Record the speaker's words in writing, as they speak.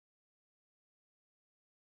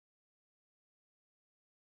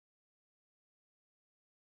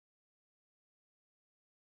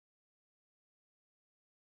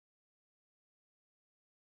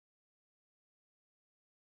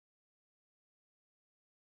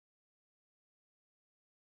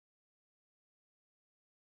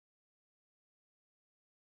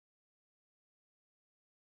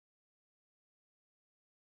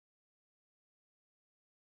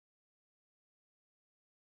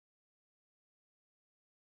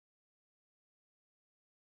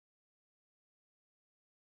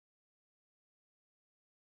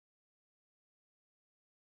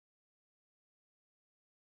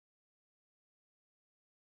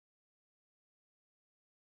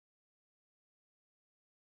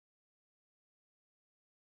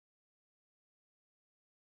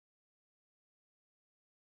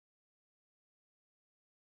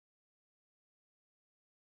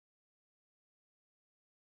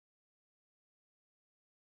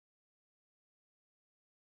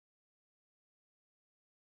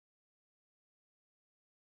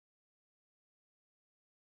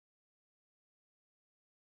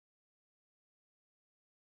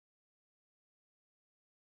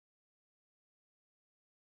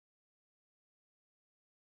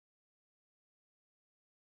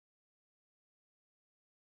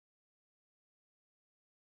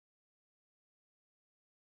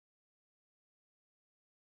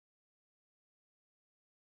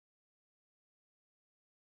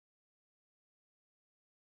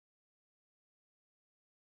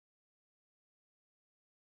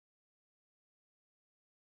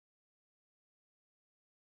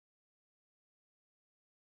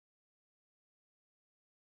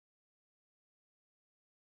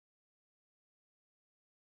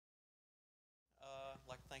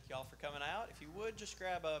y'all for coming out. If you would, just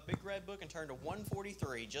grab a big red book and turn to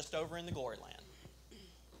 143, just over in the Glory Land.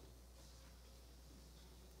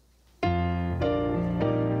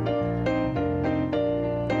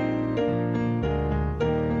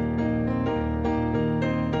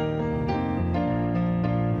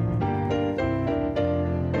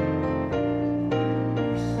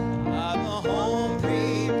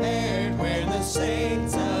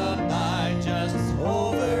 Saints abide just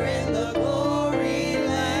over in the glory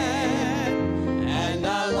land, and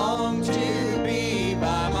I long to be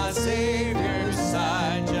by my Savior's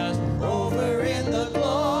side just over in the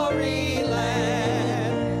glory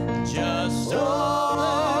land, just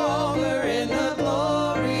over in the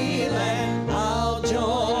glory land. I'll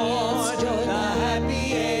join the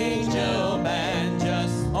happy angel band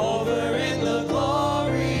just over in the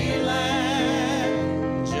glory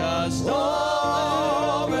land, just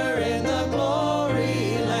over in the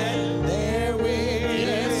glory land. There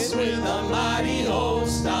with the mighty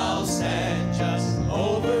host I'll stand just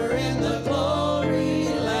over in the glory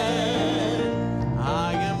land.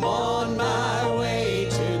 I am on my way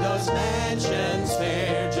to those mansions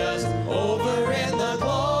fair just over in the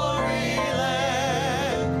glory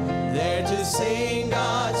land, there to sing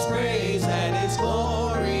God's praise and His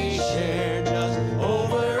glory share just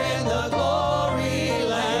over in the glory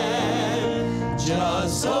land,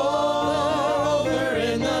 just over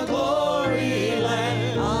in the glory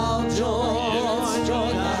land. I'll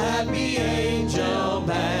join the happy angel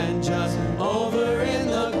band just over in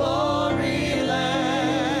the glory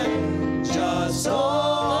land, just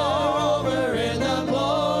over in the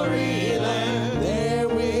glory land. There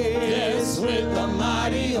with the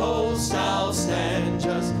mighty host I'll stand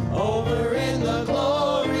just over in the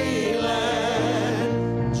glory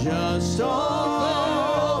land, just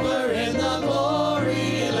over in the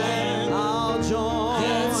glory land. I'll join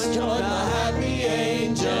the happy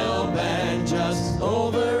angel band just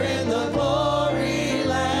over in the glory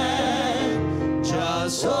land,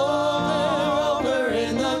 just over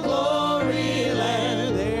in the glory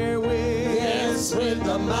land. There with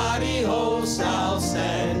the mighty host I'll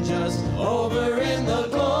stand just over in the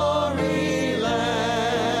glory land.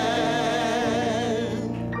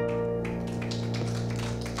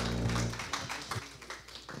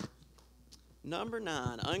 Number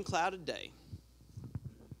 9, Unclouded Day.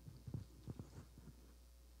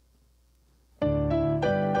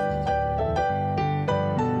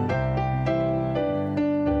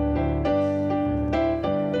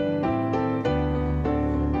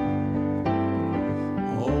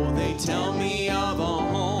 Oh, they tell me of a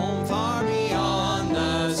home far beyond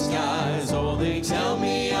the skies. Oh, they tell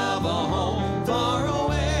me of a home far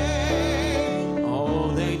away.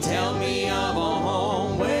 Oh, they tell me of a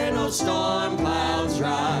home where no storm clouds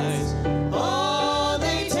rise. Oh,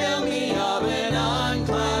 they tell me of an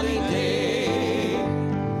unclouded day.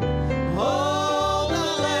 Oh,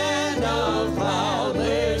 the land of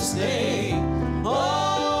cloudless day.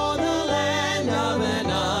 Oh, the land of an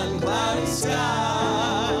unclouded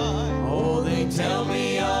sky. Oh, they tell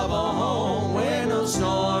me of a home where no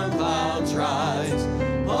storm clouds rise.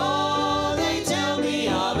 Oh, they tell me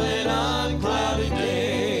of an unclouded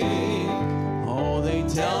day. Oh, they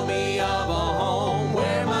tell me of a home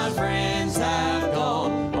where my friends have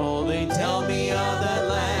gone. Oh, they tell me of that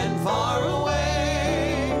land far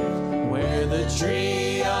away, where the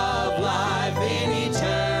tree of life in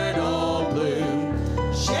eternal bloom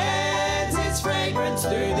sheds its fragrance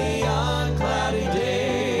through the unclouded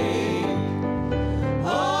day.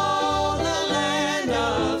 Oh, the land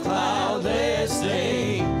of cloudless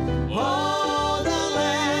day. Oh, the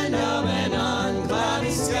land of an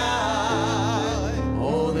unclouded sky.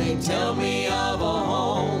 Oh, they tell me of a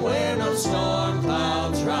home where no storm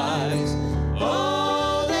clouds rise.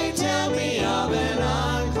 Oh, they tell me of an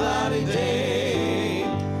unclouded day.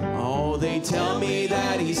 Oh, they tell me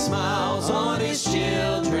that He smiles on His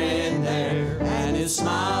children there, and His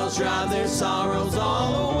smiles drive their sorrows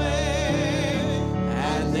all away.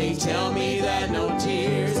 And they tell me that no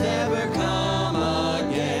tears ever come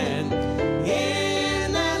again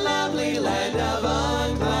in that lovely land of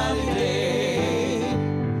unclouded day.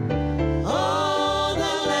 Oh,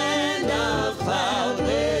 the land of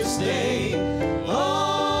cloudless day.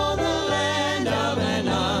 Oh, the land of an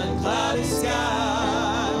unclouded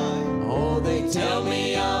sky. Oh, they tell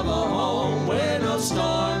me of a home where no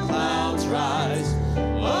storm clouds rise.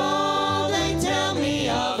 Oh, they tell me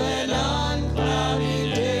of an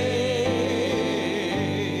unclouded day.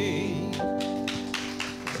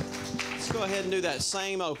 Let's go ahead and do that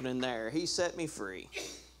same opening there. He set me free.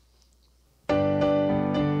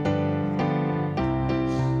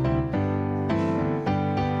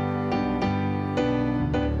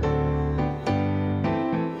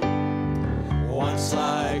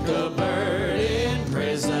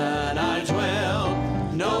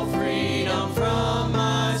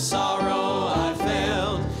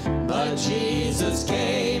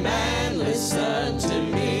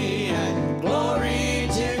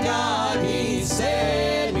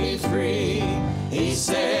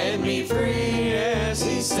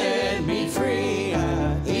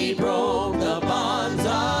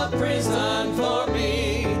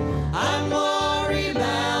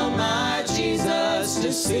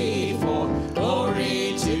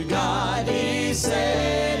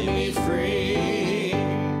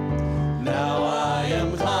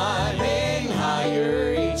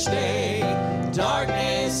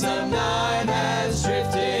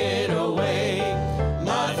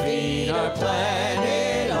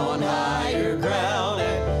 planted on higher ground.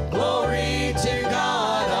 And glory to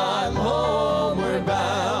God, I'm homeward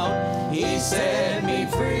bound. He set me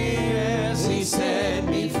free, yes, He set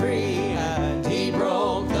me free. And He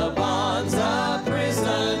broke the bonds of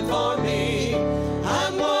prison for me.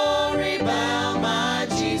 I'm glory bound, my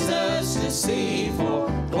Jesus to see. For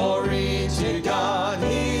glory to God,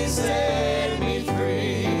 He set me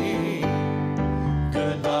free.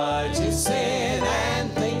 Goodbye to sin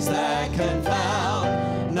and things that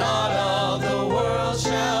confound. Not of the world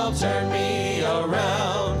shall turn me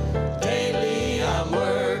around. Daily I'm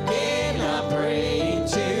working, I'm praying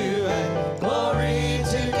too. And glory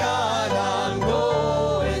to God, I'm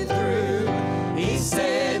going through. He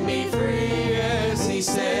set me free, yes, He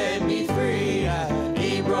set me free.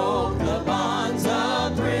 He broke the bonds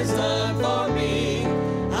of prison for me.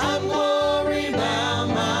 I'm glory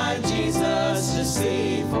bound, my Jesus to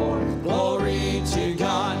see. For glory to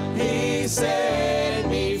God, He set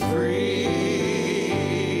me free.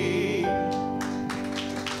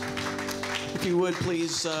 If you would,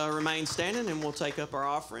 please remain standing and we'll take up our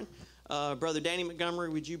offering. Brother Danny Montgomery,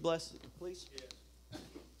 would you bless it, please? Yes.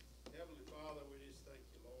 Heavenly Father, we just thank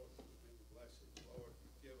you, Lord, for the many blessings, Lord,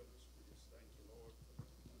 you've given us. We just thank you, Lord, for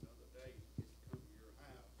another day to get to come to your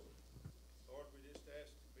house. Lord, we just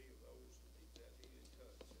ask to be of those that need that healing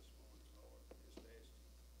touch this morning, Lord. We just ask you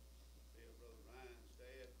to be of Brother Ryan's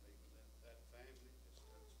dad, be with that family. Just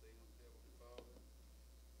touch them, Heavenly Father.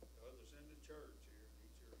 To others in the church here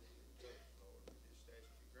need your healing touch, Lord. We just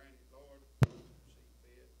ask you, grant it, Lord, see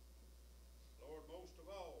fit. Lord, most of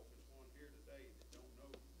all, if there's one here today that don't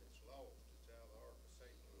know you, that's lost, that's out of the ark of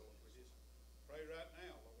safety, Lord, we just pray right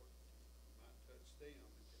now, Lord, you might touch them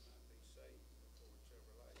that they might be saved before it's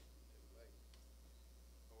everlasting too late.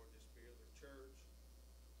 Lord, just be of the church.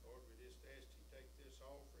 Lord, we just ask you take this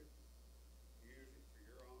offering, use it for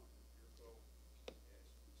your honor, your glory. We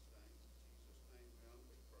ask these things in Jesus' name we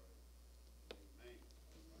humbly pray. Amen.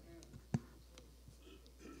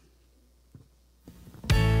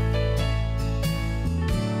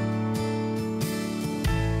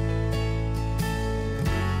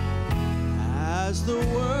 As the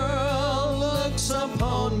world looks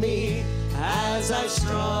upon me, as I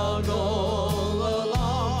struggle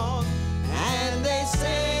along, and they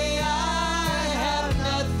say I have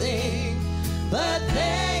nothing, but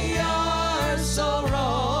they are so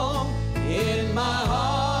wrong. In my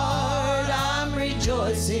heart I'm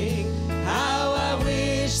rejoicing, how I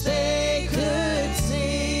wish they could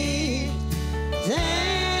see.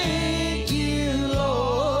 Thank you,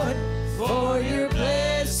 Lord, for your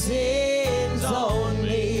blessings on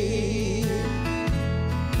me.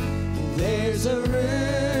 There's a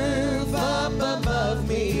roof up above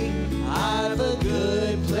me, I've a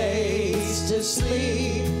good place to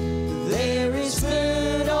sleep. There is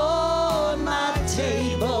food on my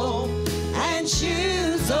table and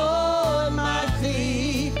shoes on my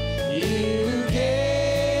feet. You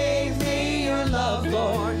gave me your love,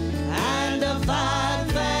 Lord, and a fine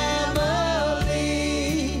family.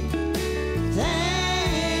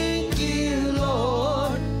 Thank you,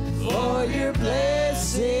 Lord, for your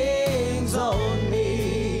blessings on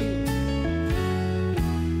me.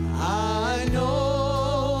 I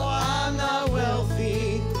know I'm not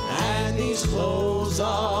wealthy, and these clothes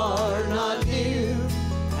are not new,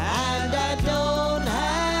 and I don't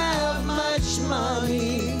have much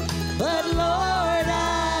money, but Lord,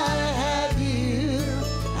 I have you,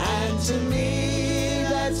 and to me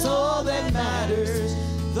that's all that matters,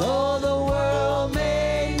 though the world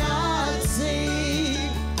may not see.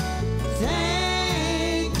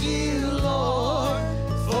 Thank you, Lord,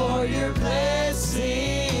 for your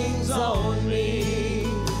blessings on me.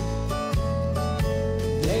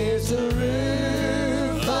 There's a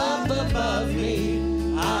roof up above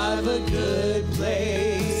me, I've a good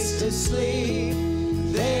place to sleep.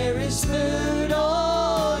 There is food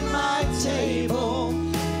on my table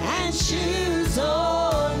and shoes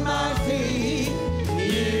on my feet.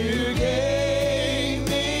 You gave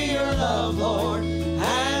me your love, Lord,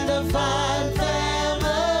 and a fine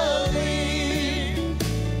family.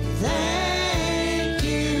 Thank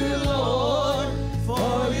you, Lord,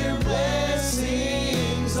 for your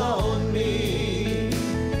blessings on me.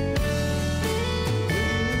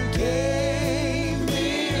 You gave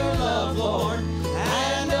me your love, Lord,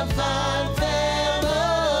 and a fine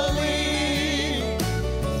family.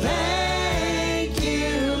 Thank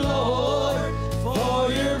you, Lord,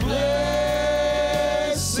 for your blessings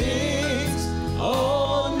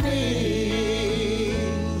on me.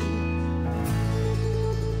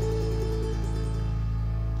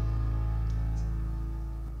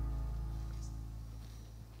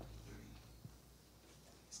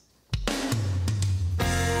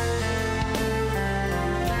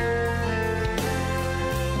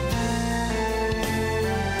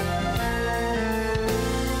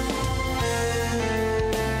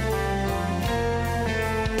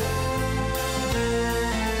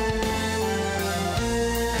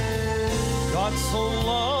 God so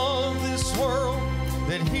loved this world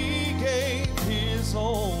that he gave his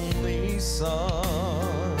only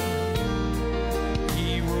Son.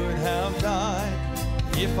 He would have died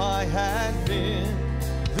if I had been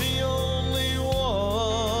the only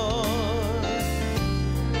one.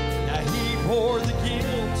 Now he bore the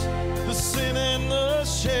guilt, the sin and the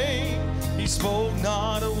shame. He spoke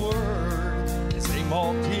not a word as they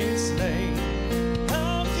mocked his name.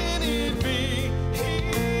 How can it be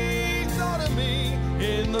he thought of me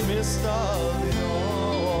in the midst of it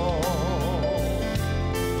all?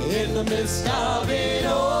 In the midst of it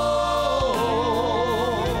all,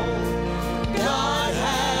 God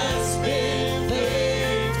has been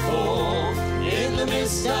faithful. In the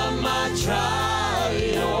midst of my trials,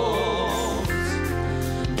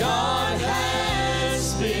 God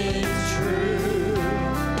has been true.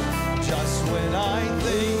 Just when I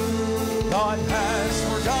think God has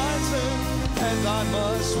forgotten and I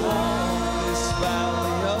must walk this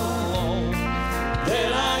valley alone,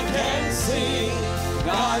 Then I can see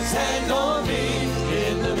God's hand on me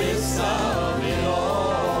in the midst of it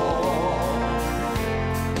all.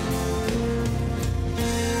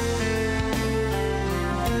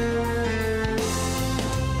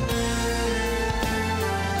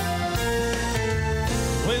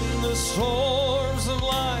 when the storms of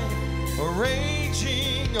life are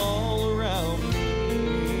raging all around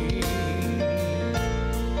me,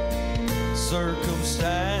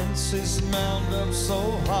 circumstances mount up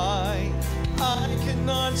so high I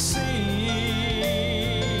cannot see,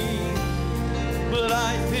 but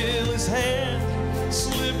I feel his hand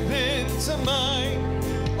slip into mine.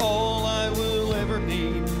 All I will ever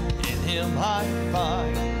need in him I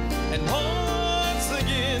find, and once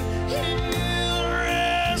again he'll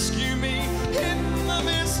rescue me in the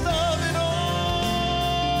midst of it all.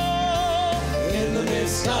 In the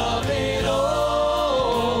midst of it all,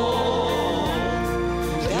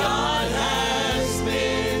 God has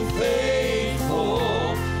been faithful.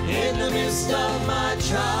 In the midst of my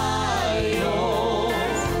trials,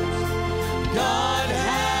 God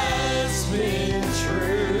has been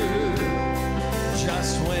true.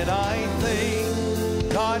 Just when I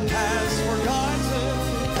think God has forgotten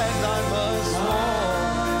and I must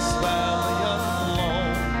walk this valley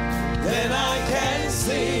alone, Then I can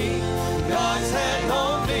see God's hand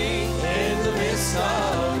on me in the midst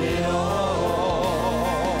of it all.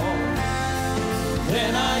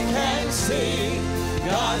 Then I can see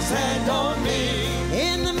God's hand on me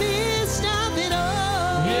In the midst of it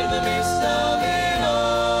all, in the midst of it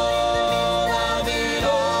all, of it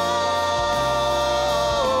all.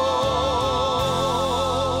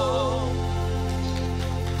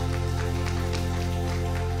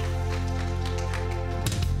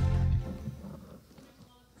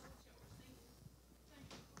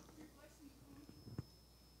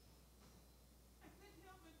 I couldn't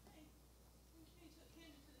help but think when Kenny took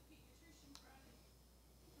Candy to the pediatrician Friday,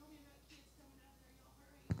 he told me about kids coming out there y'all her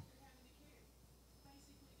age they're having to carry.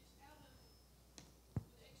 Basically just out of it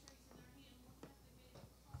with x-rays in their hand, one half they gave for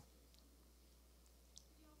hospital.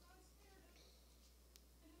 But y'all got scared of it.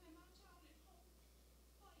 And I had my child at home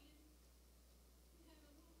playing. We had a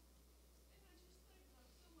little, and I just thank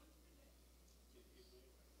God so much for that.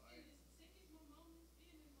 And as sick as my mom has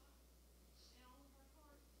been and all of her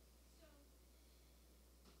heart, so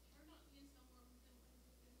her not being somewhere with them would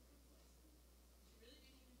have been a real blessing. She really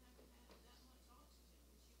didn't even have to have that much oxygen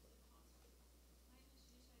when she was in the hospital. Mainly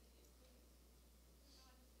she just had to get fluids. But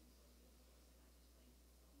God has been so good to us, and I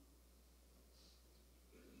just thank Him so much.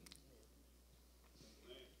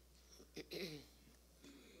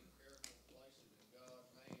 Careful placing in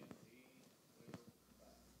God's hand, he will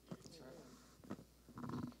provide. That's right.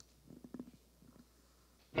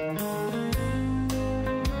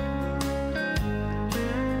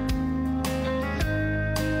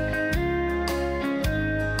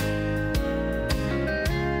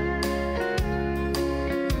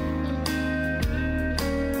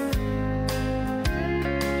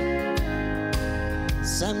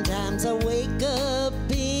 sometimes I wake up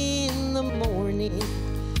in the morning,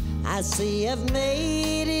 I see I've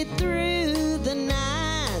made it through the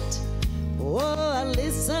night. Oh, I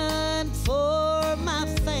listen for my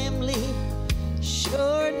family,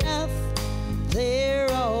 sure enough,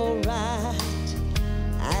 they're all right.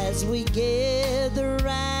 As we gather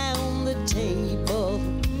round the table,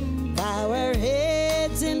 bow our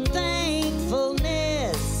heads in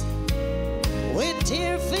thankfulness, with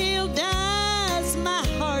tear-filled eyes, my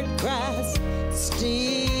heart cries,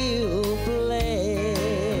 still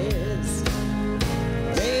blessed.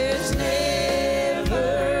 There's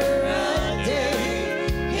never a day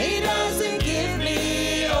He doesn't give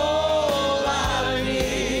me all I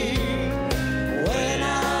need.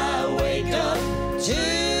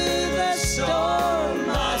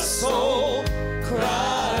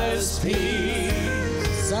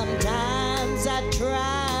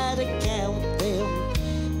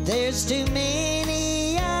 There's too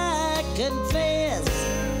many, I confess.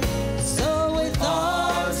 So with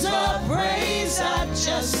arms upraised, I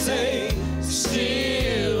just say,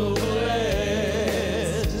 still blessed.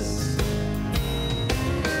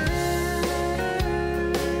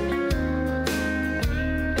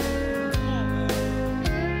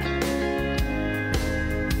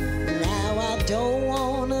 Now I don't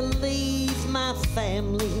want to leave my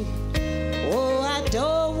family. Oh, I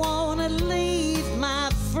don't want to leave my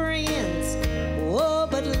friends. Oh,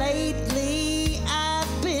 but lately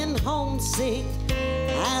I've been homesick.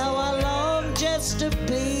 How I long just to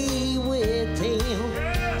be with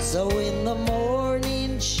him. So in the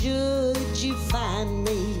morning, should you find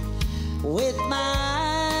me with my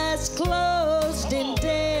eyes closed in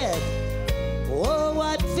death, oh,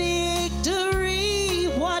 what victory,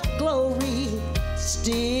 what glory,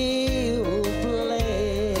 still blessed.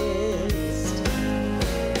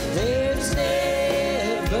 There's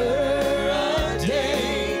never a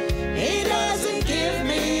day he doesn't give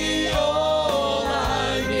me all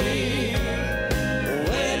I need.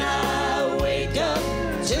 When I wake up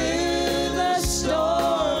to the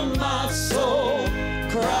storm, my soul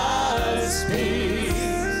cries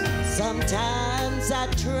peace. Sometimes I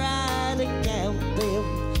try to count them.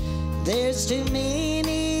 There's too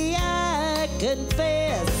many, I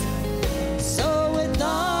confess. So with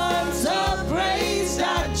arms upraised,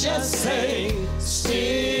 I just say,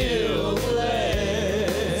 still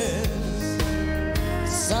blessed.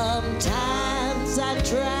 Sometimes I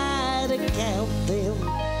try to count them.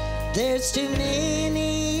 There's too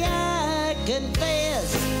many, I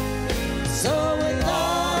confess. So with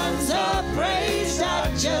arms upraised, I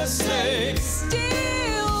just say,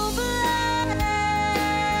 still blessed.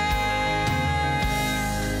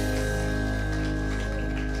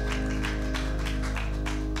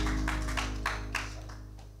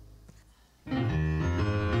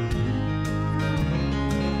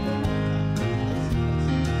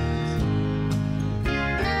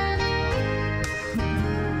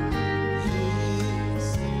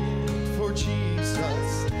 For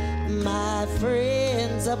Jesus, My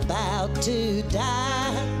friend's about to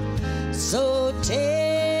die, so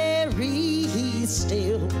tarry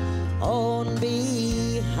still on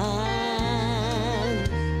behind.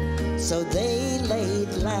 So they laid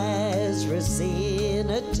Lazarus in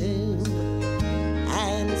a tomb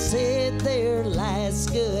and said their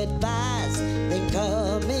last goodbyes. Then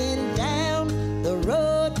coming down the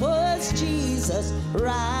road was Jesus,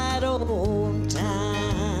 right on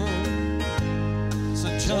time. so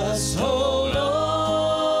Just hold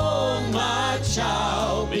on, my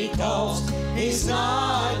child, because he's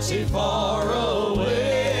not too far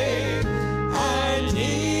away. And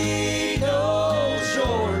he knows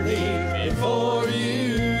your need before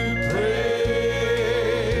you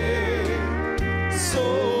pray.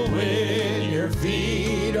 So when your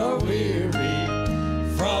feet are weary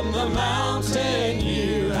from the mountain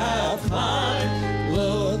you have climbed,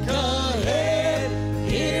 look ahead,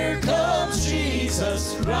 here comes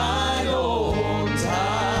Jesus, right on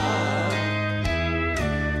time.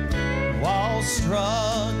 while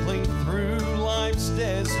struggling through life's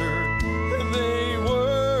desert, they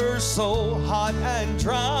were so hot and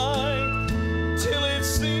dry, till it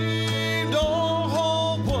seemed all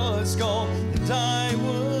hope was gone and I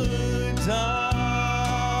would die.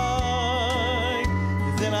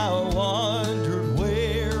 Then I wondered,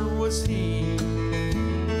 where was he?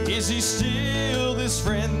 Is he still this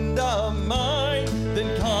friend of mine?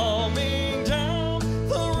 Then coming down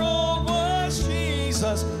the road was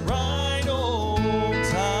Jesus, right on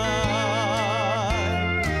time.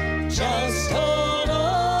 Just hold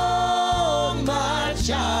on, my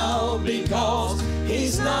child, because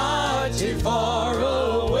he's not too far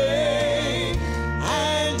away.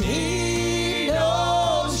 And he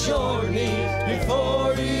knows your need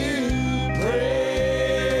before you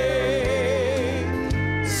pray.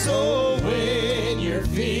 So when your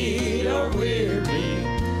feet are weary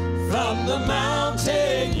from the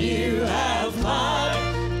mountain you have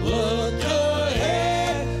climbed, look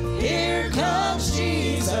ahead, here comes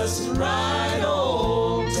Jesus, right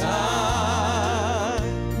on time.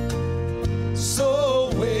 So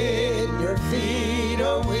when your feet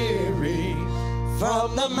are weary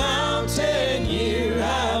from the mountain you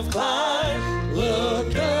have climbed,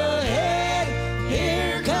 look ahead,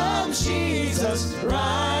 here comes Jesus,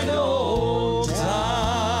 right on time.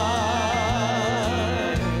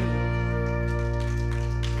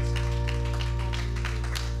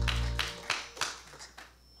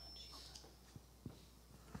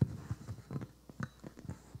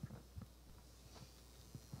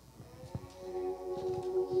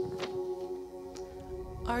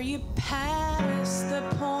 Are you past past the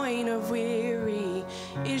point of weary?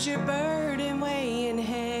 Is your burden weighing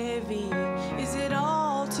heavy? Is it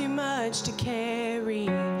all too much to carry?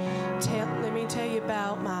 Let me tell you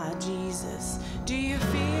about my Jesus. Do you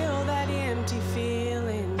feel that empty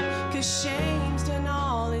feeling? 'Cause shame's done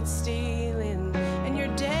all it's stealing, and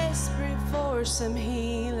you're desperate for some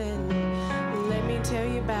healing. Let me tell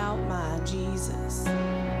you about my Jesus.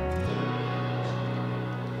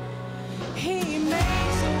 He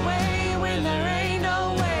makes a way when there ain't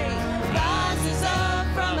no way, rises up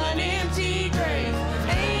from an empty grave.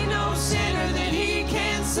 Ain't no sinner that he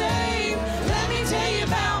can't save. Let me tell you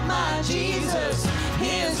about my Jesus.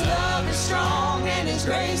 His love is strong and his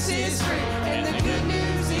grace is free. And the good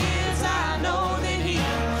news is I know that he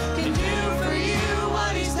can do for you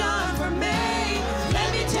what he's done for me. Let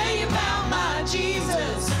me tell you about my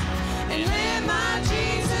Jesus, and let my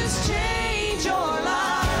Jesus change your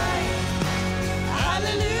life.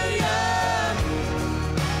 Hallelujah.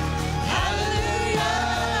 Hallelujah.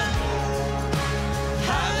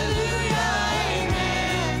 Hallelujah.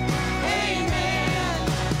 Amen. Amen.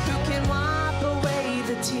 Who can wipe away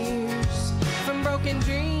the tears from broken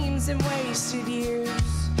dreams and wasted years,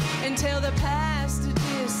 and tell the past to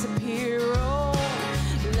disappear? Oh,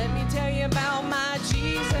 let me tell you about my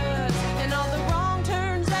Jesus, and all the wrong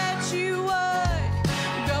turns that you would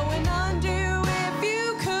go and undo if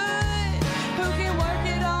you could. Who can work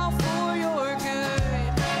it all for your good?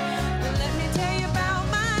 Let me tell you about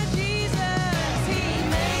my Jesus. He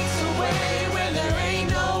makes a way where there ain't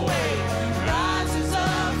no way, rises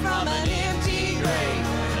up from an empty grave.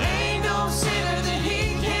 Ain't no sinner that he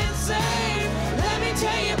can't save. Let me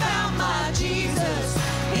tell you about my Jesus.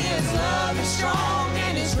 His love is strong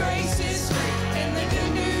and his grace is free. And the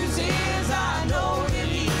good news is I know that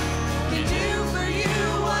he can do for you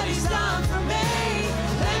what he's done for me.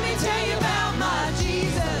 Let me tell you about my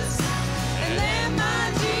Jesus, and let my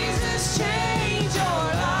Jesus change your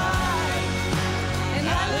life. And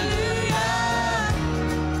hallelujah,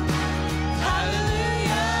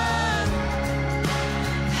 hallelujah,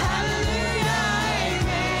 hallelujah,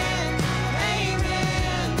 amen,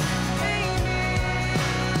 amen, amen.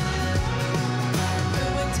 Who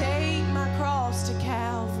would take my cross to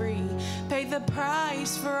Calvary, pay the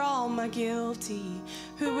price for all my guilty?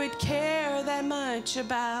 Who would care that much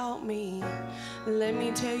about me? Let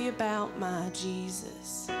me tell you about my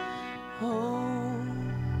Jesus. Oh,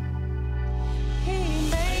 he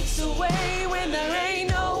makes a way when there ain't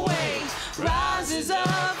no way, rises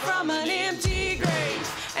up from an empty grave.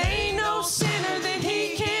 Ain't no sinner that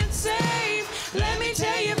he can't save. Let me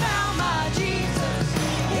tell you about my Jesus.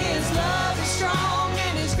 His love is strong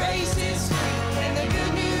and his grace is free. And the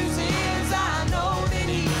good news is I know that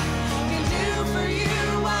he can do for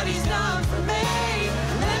you what he's done for me.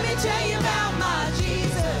 Let me tell you about my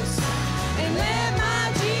Jesus, and let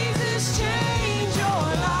my Jesus change your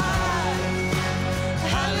life.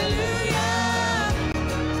 Hallelujah.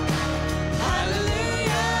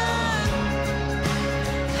 Hallelujah.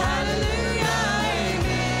 Hallelujah.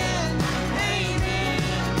 Amen. Amen.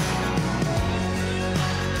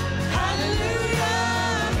 Hallelujah.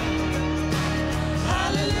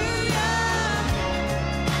 Hallelujah.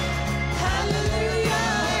 Hallelujah.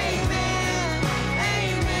 Amen.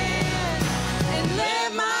 Amen. And let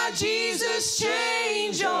my Jesus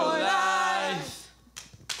change your life.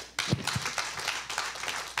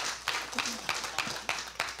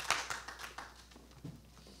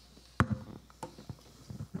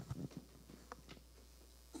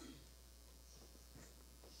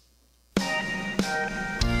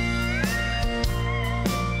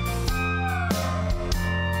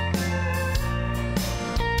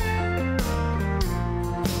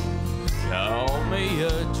 Call me a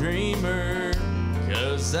dreamer,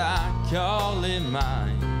 'cause I call it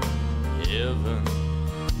mine. Heaven,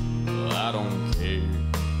 well, I don't care.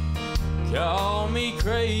 Call me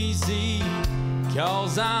crazy,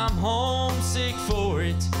 'cause I'm homesick for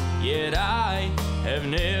it, yet I have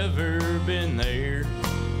never been there.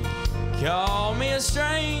 Call me a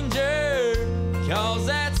stranger, 'cause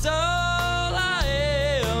that's all I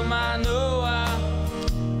am. I know I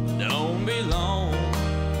don't belong.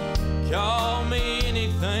 Call me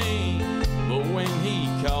anything, but when he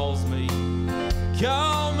calls me,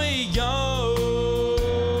 call me gone.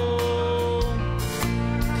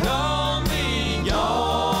 Call me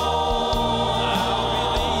gone.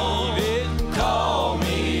 I'll believe it. Call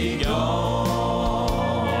me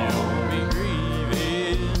gone. You won't be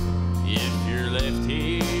grieving if you're left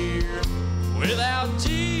here without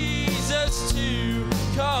Jesus to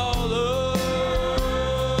call up.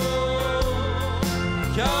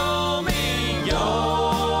 Call me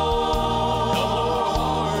gone. No more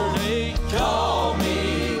heartache. Call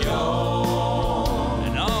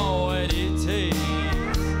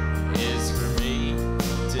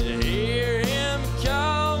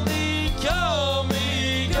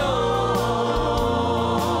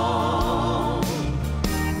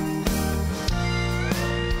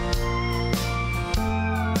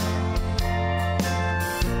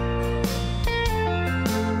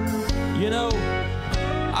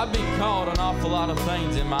lot of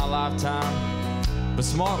things in my lifetime, but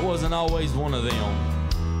smart wasn't always one of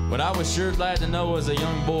them. But I was sure glad to know as a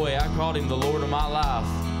young boy I called him the Lord of my life,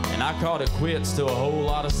 and I called it quits to a whole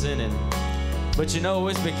lot of sinning. But you know,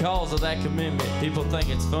 it's because of that commitment people think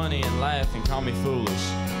it's funny and laugh and call me foolish.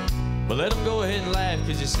 But let them go ahead and laugh,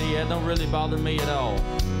 because you see, that don't really bother me at all.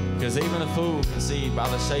 Because even a fool can see by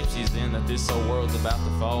the shapes he's in that this old world's about to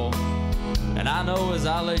fall. And I know as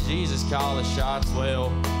I let Jesus call the shots,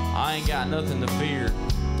 well, I ain't got nothing to fear.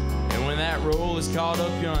 And when that roll is caught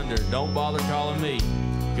up yonder, don't bother calling me,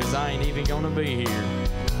 because I ain't even gonna be here.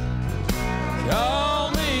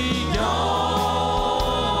 Call me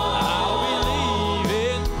gone, I'll be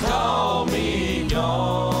leaving. Call me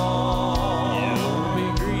gone, you'll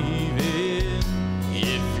be grieving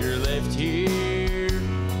if you're left here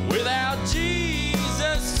without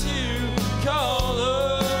Jesus to call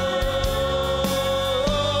up.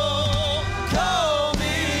 Call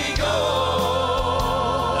me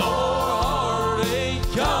gone, no more heartache.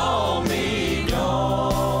 Call me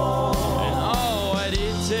gone, and all that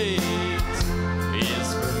it takes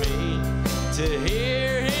is for me to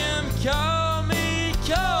hear him call me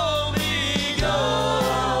gone.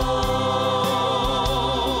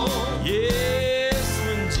 Yes,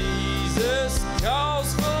 when Jesus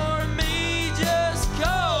calls for me, just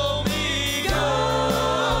call me gone.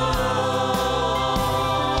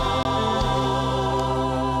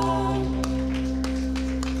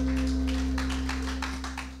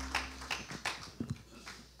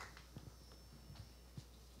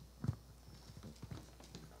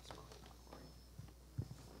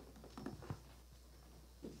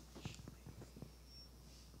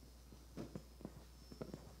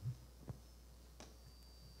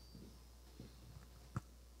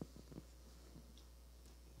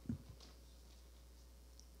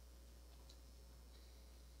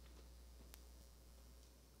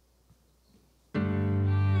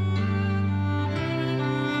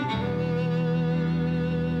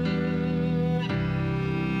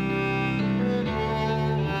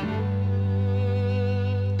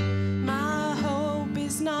 My hope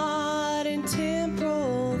is not in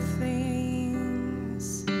temporal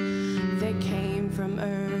things that came from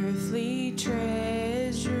earthly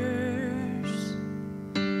treasures.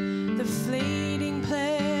 The fleeting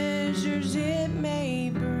pleasures it may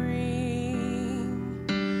bring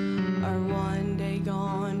are one day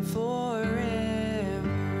gone forever.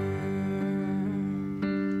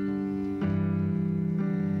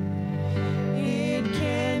 It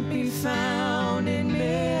can't be found in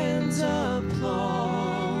men's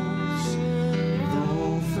applause,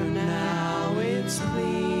 though for now it's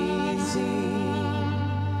pleasing.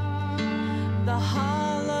 The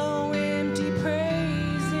hollow, empty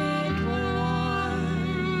praise it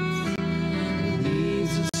once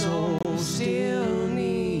leaves the soul still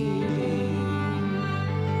needing.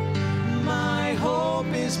 My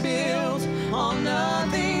hope is built on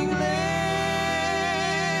nothing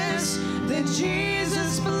less than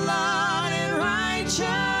Jesus' blood and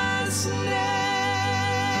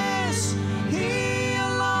righteousness. He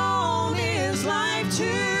alone is life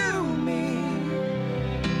to me.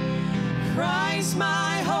 Christ,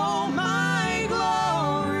 my hope, my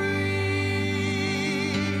glory.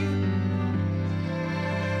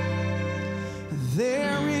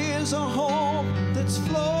 There is a hope that's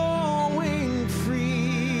flowing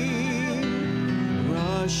free,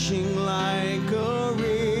 rushing like a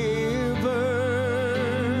river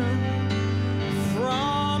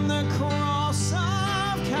from the cross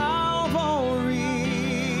of Calvary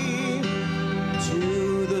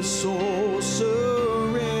to the soul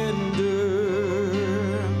surrender.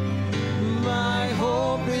 My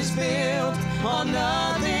hope is built on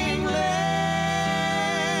nothing less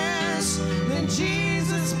than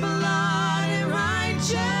Jesus' blood and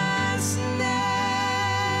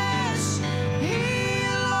righteousness. He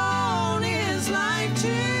alone is life to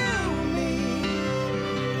me.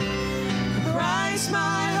 Christ,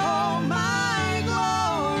 my hope, my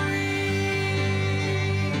glory.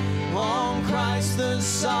 On Christ the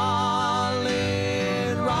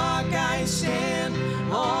solid rock I stand.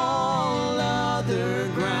 All other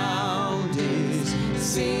ground is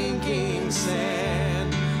sinking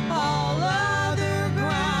sand. All other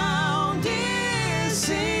ground is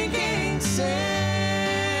sinking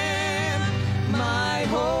sand. My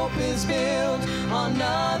hope is built on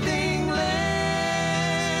nothing less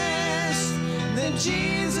than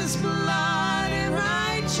Jesus' blood and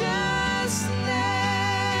righteousness.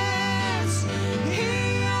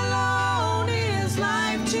 He alone is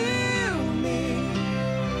life to me.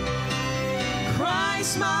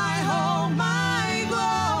 Christ, my hope, my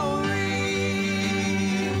glory.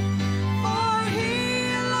 For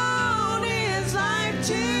he alone is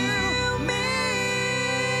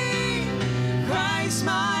Christ,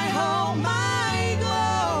 my hope, my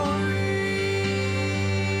glory.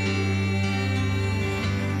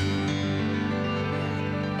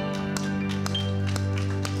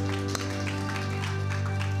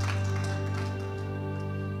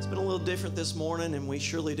 It's been a little different this morning, and we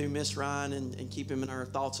surely do miss Ryan and keep him in our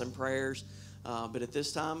thoughts and prayers. But at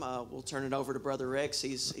this time, we'll turn it over to Brother Rex.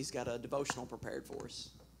 He's got a devotional prepared for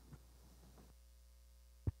us.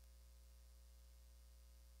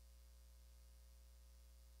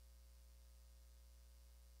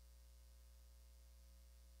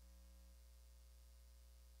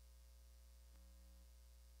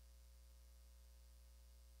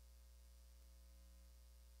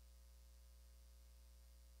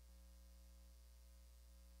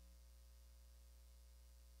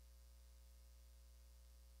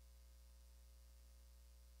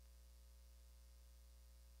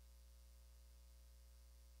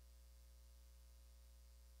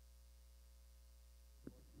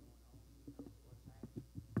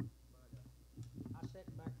 I sat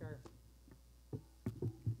back there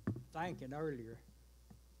thinking earlier.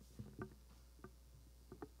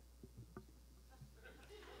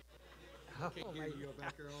 Can't hear you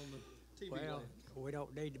back there on the TV. Well, we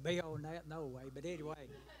don't need to be on that no way. But anyway,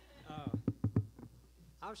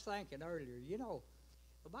 I was thinking earlier, you know,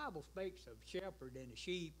 the Bible speaks of shepherd and the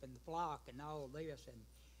sheep and the flock and all this, and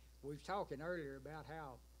we was talking earlier about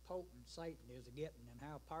how potent Satan is a getting and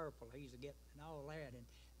how powerful he's a getting and all that, and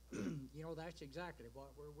you know, that's exactly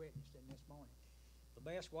what we're witnessing this morning. The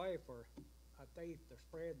best way for a thief to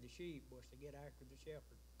spread the sheep was to get after the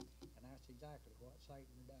shepherd, and that's exactly what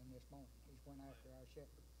Satan done this morning. He's went after our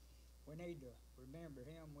shepherd. We need to remember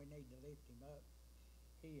him. We need to lift him up.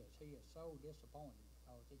 He is so disappointed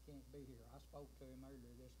because he can't be here. I spoke to him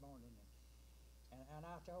earlier this morning, and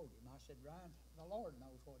I told him, I said, Ryan, the Lord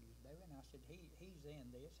knows what he's doing. I said, he's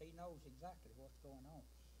in this. He knows exactly what's going on.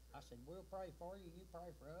 I said, we'll pray for you. You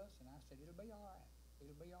pray for us. And I said, it'll be all right.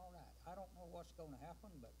 It'll be all right. I don't know what's going to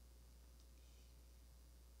happen, but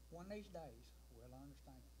one of these days, we'll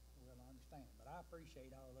understand. We'll understand. But I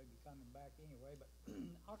appreciate all of you coming back anyway, but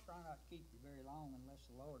I'll try not to keep you very long unless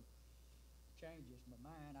the Lord changes my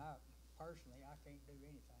mind. Personally, I can't do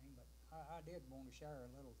anything, but I did want to share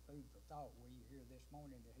a little food for thought with you here this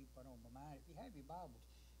morning that he put on my mind. If you have your Bibles,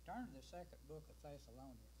 turn to the second book of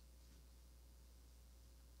Thessalonians.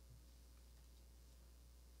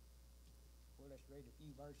 Well, let's read a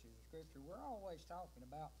few verses of Scripture. We're always talking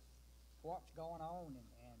about what's going on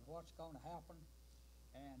and what's going to happen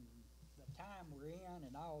and the time we're in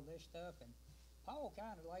and all this stuff. And Paul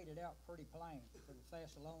kind of laid it out pretty plain for the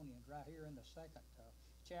Thessalonians right here in the second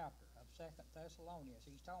chapter of 2 Thessalonians.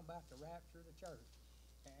 He's talking about the rapture of the church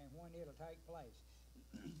and when it'll take place.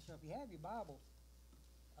 So if you have your Bibles,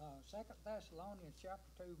 2 Thessalonians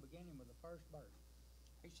chapter 2, beginning with the first verse.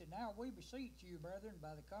 He said, now we beseech you, brethren,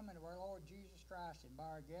 by the coming of our Lord Jesus Christ and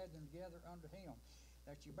by our gathering together unto him,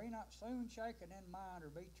 that you be not soon shaken in mind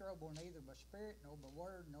or be troubled neither by spirit, nor by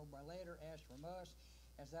word, nor by letter, as from us,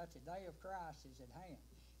 as that the day of Christ is at hand.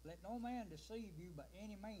 Let no man deceive you by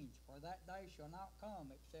any means, for that day shall not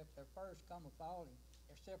come except there come a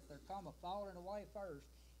falling away first,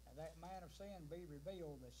 and that man of sin be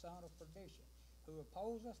revealed, the son of perdition, who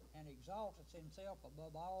opposeth and exalteth himself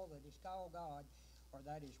above all that is called God, or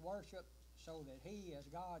that is worshipped, so that he as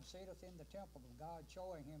God sitteth in the temple of God,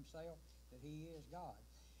 showing himself that he is God.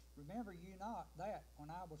 Remember you not that when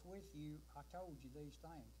I was with you I told you these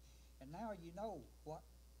things, and now you know what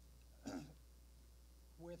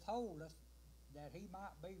withholdeth, that he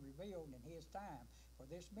might be revealed in his time. For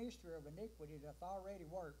this mystery of iniquity doth already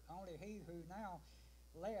work. Only he who now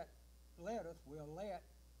letteth will let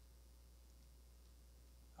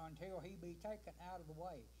until he be taken out of the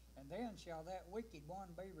way. And then shall that wicked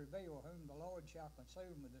one be revealed, whom the Lord shall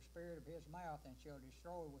consume with the spirit of his mouth, and shall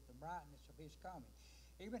destroy with the brightness of his coming.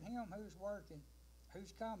 Even him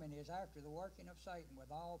whose coming is after the working of Satan,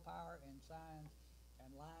 with all power and signs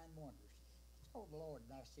and lying wonders. Oh, the Lord,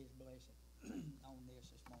 and ask his blessing on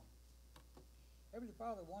this morning. Heavenly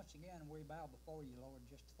Father, once again we bow before you, Lord,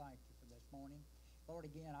 just to thank you for this morning. Lord,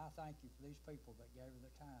 again, I thank you for these people that gave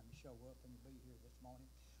their time to show up and to be here this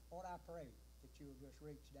morning. Lord, I pray that you will just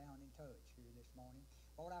reach down and touch here this morning.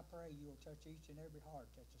 Lord, I pray you will touch each and every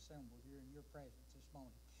heart that's assembled here in your presence this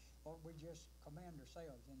morning. Lord, we just commend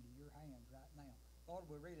ourselves into your hands right now. Lord,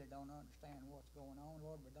 we really don't understand what's going on.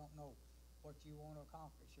 Lord, we don't know what you want to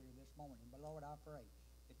accomplish here this morning. But Lord, I pray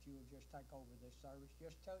that you will just take over this service.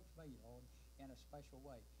 Just touch me, Lord, in a special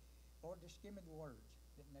way. Lord, just give me the words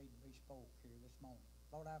that need to be spoke here this morning.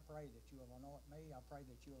 Lord, I pray that you will anoint me. I pray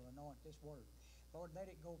that you will anoint this word. Lord,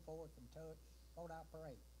 let it go forth and touch. Lord, I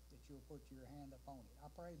pray that you'll put your hand upon it. I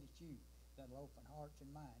pray that you, that'll open hearts and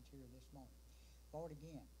minds here this morning. Lord,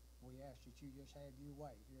 again, we ask that you just have your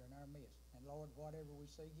way here in our midst. And Lord, whatever we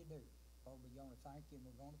see you do, Lord, we're going to thank you and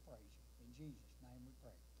we're going to praise you. In Jesus' name we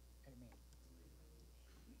pray. Amen.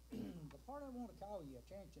 The part I want to call your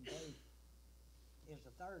attention to is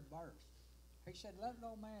the third verse. He said, let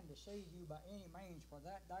no man deceive you by any means, for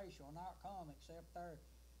that day shall not come except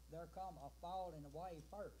there come a falling away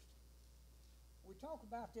first. We talk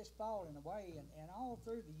about this falling away, and all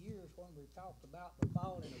through the years when we've talked about the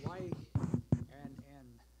falling away, and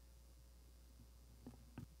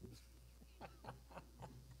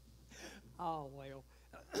oh, well,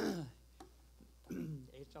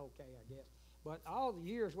 it's okay, I guess. But all the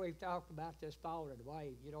years we've talked about this falling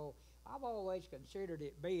away, you know, I've always considered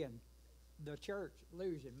it being the church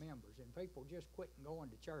losing members and people just quitting going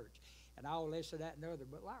to church and all this and that and the other.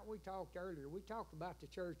 But like we talked earlier, we talked about the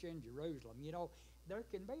church in Jerusalem. You know, there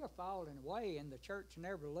can be a falling away and the church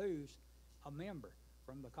never lose a member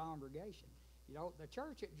from the congregation. You know, the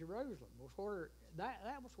church at Jerusalem was where, that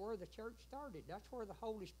was where the church started. That's where the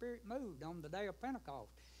Holy Spirit moved on the day of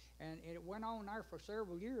Pentecost. And it went on there for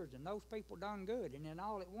several years, and those people done good. And then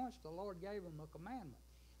all at once, the Lord gave them a commandment.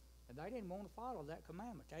 And they didn't want to follow that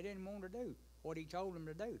commandment. They didn't want to do what he told them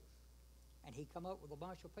to do. And he come up with a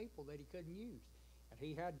bunch of people that he couldn't use. And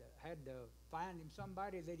he had to find him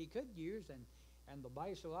somebody that he could use. And the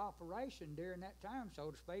base of operation during that time,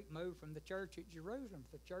 so to speak, moved from the church at Jerusalem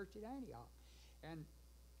to the church at Antioch. And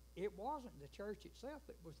it wasn't the church itself,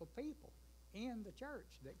 it was the people in the church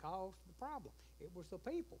that caused the problem. It was the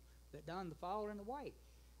people that done the falling away.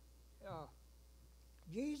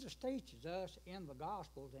 Jesus teaches us in the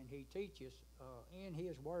Gospels, and he teaches in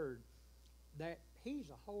his Word that he's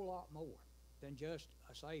a whole lot more than just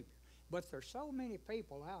a Savior. But there's so many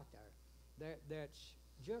people out there that's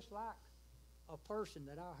just like a person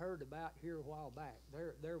that I heard about here a while back.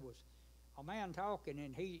 There was a man talking,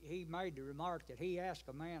 and he made the remark that he asked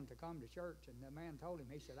a man to come to church, and the man told him,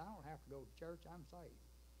 he said, I don't have to go to church, I'm saved.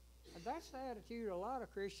 And that's the attitude a lot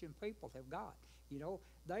of Christian people have got. You know,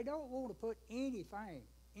 they don't want to put anything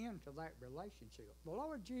into that relationship. The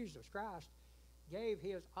Lord Jesus Christ gave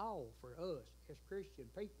his all for us as Christian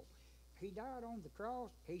people. He died on the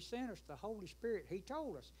cross. He sent us the Holy Spirit. He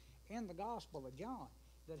told us in the Gospel of John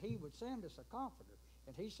that he would send us a comforter.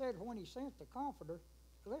 And he said when he sent the comforter,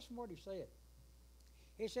 listen what he said.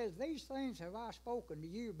 He says, these things have I spoken to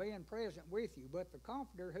you, being present with you, but the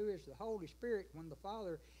Comforter, who is the Holy Spirit, whom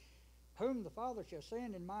the Father shall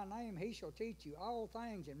send in my name, he shall teach you all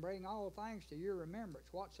things and bring all things to your remembrance,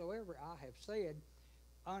 whatsoever I have said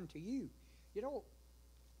unto you. You know,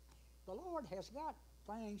 the Lord has got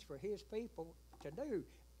things for his people to do.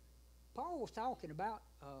 Paul was talking about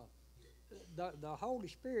the Holy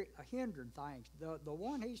Spirit hindering things. The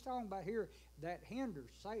one he's talking about here that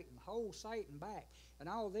hinders Satan, holds Satan back, and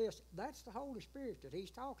all this, that's the Holy Spirit that he's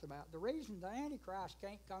talking about. The reason the Antichrist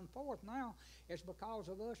can't come forth now is because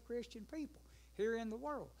of us Christian people here in the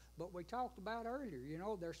world. But we talked about earlier, you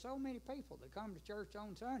know, there's so many people that come to church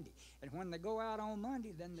on Sunday, and when they go out on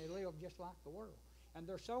Monday, then they live just like the world. And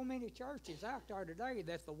there's so many churches out there today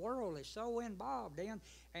that the world is so involved in,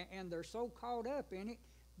 and they're so caught up in it,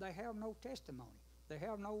 they have no testimony. They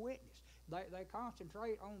have no witness. They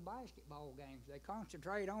concentrate on basketball games. They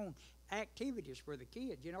concentrate on activities for the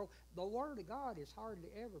kids. You know, the Word of God is hardly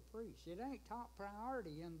ever preached. It ain't top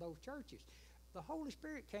priority in those churches. The Holy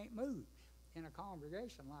Spirit can't move in a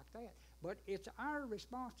congregation like that. But it's our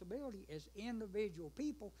responsibility as individual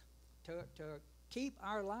people to keep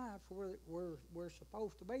our lives where we're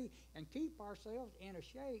supposed to be and keep ourselves in a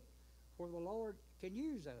shape where the Lord can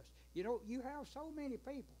use us. You know, you have so many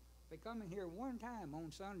people that come in here one time on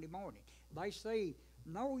Sunday morning. They see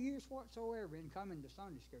no use whatsoever in coming to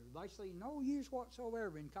Sunday school. They see no use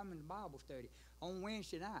whatsoever in coming to Bible study on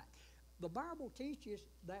Wednesday night. The Bible teaches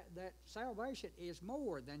that salvation is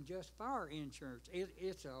more than just fire insurance.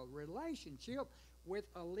 It's a relationship with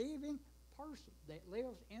a living person that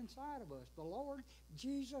lives inside of us, the Lord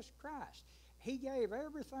Jesus Christ. He gave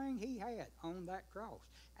everything he had on that cross,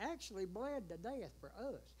 actually bled to death for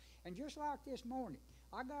us. And just like this morning,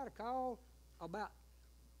 I got a call about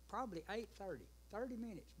probably 8:30, 30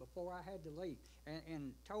 minutes before I had to leave,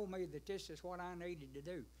 and told me that this is what I needed to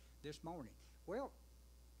do this morning. Well,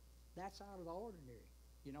 that's out of the ordinary.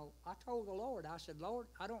 You know, I told the Lord, I said, Lord,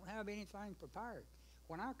 I don't have anything prepared.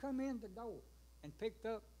 When I come in the door and picked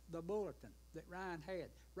up the bulletin that Ryan had,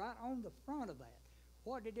 right on the front of that,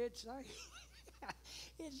 what did it say?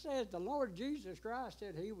 It says the Lord Jesus Christ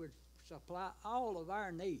said he would supply all of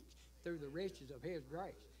our needs through the riches of his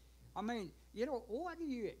grace. I mean, you know, what do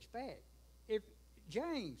you expect? If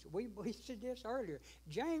James, we said this earlier.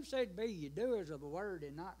 James said, be ye doers of the word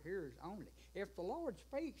and not hearers only. If the Lord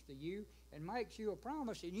speaks to you and makes you a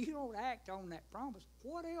promise and you don't act on that promise,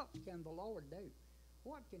 what else can the Lord do?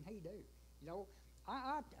 What can He do? You know,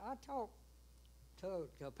 I talk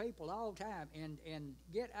to people all the time and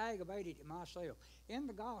get aggravated at myself. In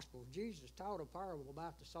the Gospels, Jesus taught a parable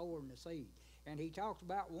about the sower and the seed. And He talked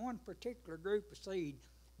about one particular group of seed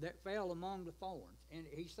that fell among the thorns. And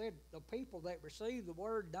He said the people that received the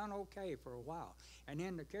word done okay for a while. And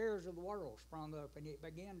then the cares of the world sprung up and it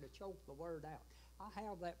began to choke the word out. I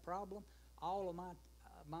have that problem all of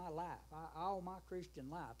my life. All my Christian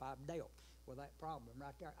life, I've dealt with that problem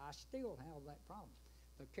right there. I still have that problem.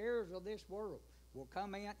 The cares of this world will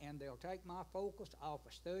come in and they'll take my focus off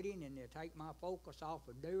of studying and they'll take my focus off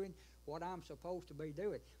of doing what I'm supposed to be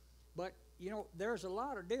doing. But, you know, there's a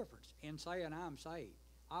lot of difference in saying I'm saved.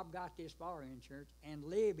 I've got this fire insurance and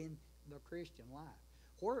living the Christian life.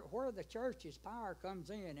 Where the church's power comes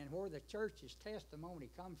in and where the church's testimony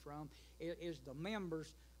comes from is the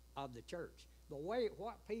members of the church. The way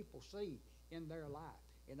what people see in their life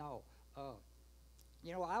and all.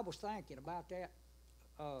 You know, I was thinking about that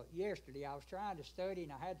yesterday. I was trying to study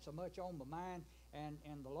and I had so much on my mind,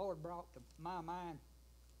 and the Lord brought to my mind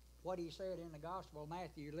what He said in the Gospel of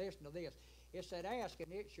Matthew. Listen to this. It said, ask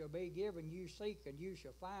and it shall be given you, seek and you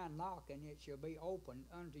shall find, knock and it shall be opened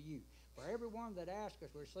unto you. For everyone that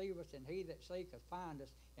asketh receiveth, and he that seeketh findeth,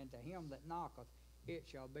 and to him that knocketh it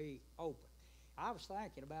shall be opened. I was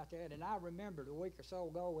thinking about that, and I remembered a week or so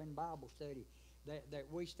ago in Bible study that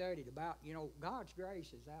we studied about, you know, God's grace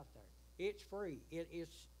is out there. It's free.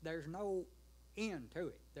 There's no end to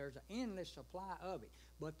it. There's an endless supply of it.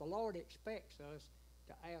 But the Lord expects us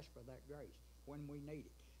to ask for that grace when we need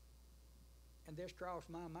it. And this crossed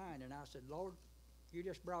my mind, and I said, Lord, you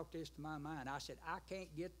just brought this to my mind. I said, I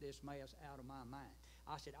can't get this mess out of my mind.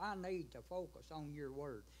 I said, I need to focus on your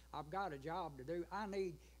word. I've got a job to do. I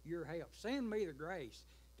need your help. Send me the grace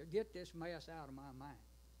to get this mess out of my mind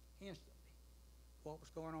instantly. What was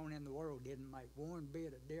going on in the world didn't make one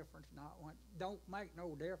bit of difference. Not one. Don't make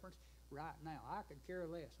no difference right now. I could care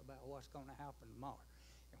less about what's going to happen tomorrow.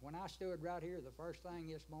 And when I stood right here the first thing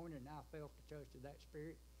this morning and I felt the touch of that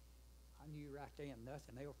Spirit, I knew right then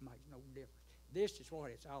nothing else makes no difference. This is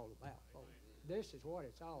what it's all about, folks. This is what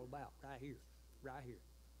it's all about right here, right here.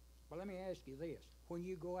 But let me ask you this. When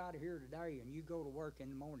you go out of here today and you go to work in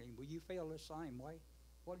the morning, will you feel the same way?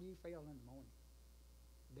 What do you feel in the morning?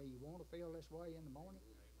 Do you want to feel this way in the morning?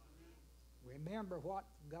 Remember what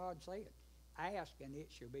God said. Ask and it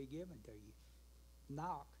shall be given to you.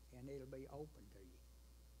 Knock and it'll be open to you.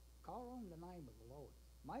 Call on the name of the Lord.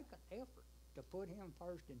 Make an effort to put Him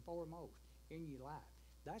first and foremost in your life.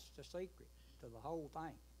 That's the secret to the whole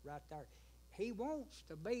thing right there. He wants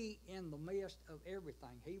to be in the midst of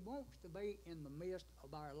everything. He wants to be in the midst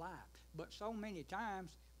of our life. But so many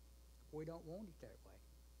times we don't want it that way.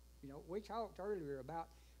 You know, we talked earlier about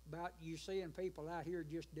you seeing people out here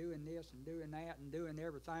just doing this and doing that and doing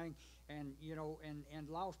everything, and you know, and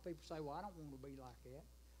lost people say, well, I don't want to be like that.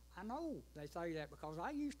 I know they say that because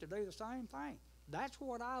I used to do the same thing. That's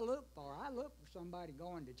what I look for. I look for somebody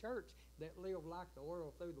going to church that lived like the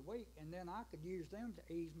world through the week, and then I could use them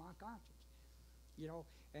to ease my conscience. You know,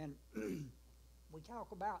 and we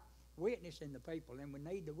talk about witnessing to people, and we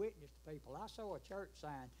need to witness to people. I saw a church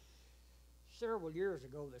sign several years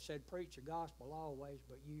ago that said, preach the gospel always,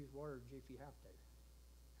 but use words if you have to.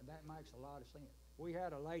 And that makes a lot of sense. We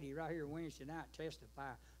had a lady right here Wednesday night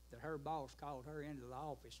testify that her boss called her into the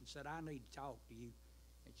office and said, I need to talk to you.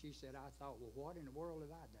 And she said, I thought, well, what in the world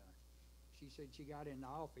have I done? She said she got in the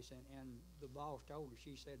office and the boss told her,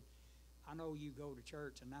 she said, I know you go to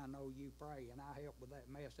church and I know you pray, and I helped with that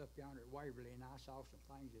mess up yonder at Waverly, and I saw some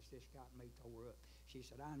things that's just got me tore up. She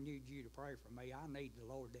said, I need you to pray for me. I need the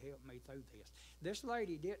Lord to help me through this. This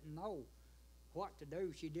lady didn't know what to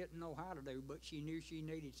do. She didn't know how to do, but she knew she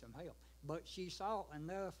needed some help. But she saw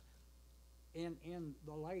enough in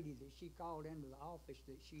the lady that she called into the office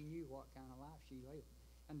that she knew what kind of life she lived.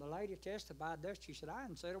 And the lady testified this. She said, I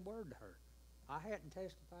hadn't said a word to her. I hadn't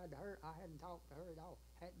testified to her. I hadn't talked to her at all.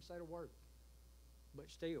 Hadn't said a word. But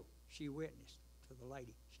still, she witnessed to the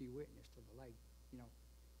lady. She witnessed to the lady. You know,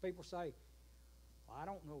 people say, well, I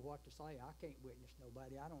don't know what to say. I can't witness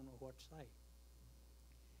nobody. I don't know what to say.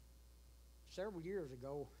 Several years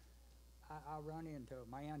ago, I run into a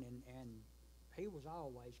man, and he was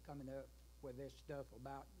always coming up with this stuff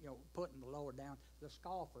about, you know, putting the Lord down, the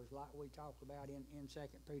scoffers like we talked about in 2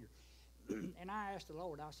 Peter. And I asked the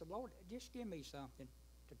Lord, I said, Lord, just give me something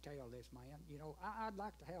to tell this man. You know, I'd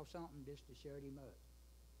like to have something just to shut him up.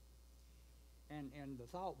 And the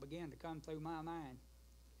thought began to come through my mind.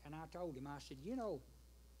 And I told him, I said, you know,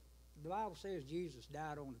 the Bible says Jesus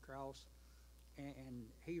died on the cross, and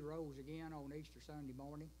he rose again on Easter Sunday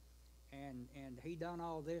morning, and he done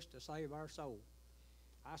all this to save our soul.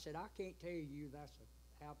 I said, I can't tell you that's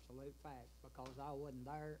an absolute fact because I wasn't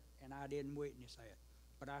there and I didn't witness that.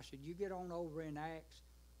 But I said, you get on over in Acts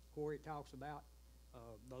where it talks about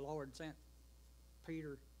the Lord sent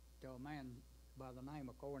Peter to a man by the name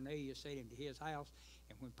of Cornelius, sent him to his house,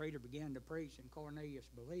 and when Peter began to preach and Cornelius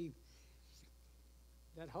believed,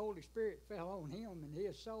 that Holy Spirit fell on him and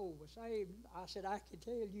his soul was saved. I said, I can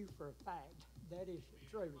tell you for a fact that is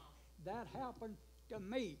true. That happened to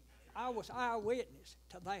me. I was eyewitness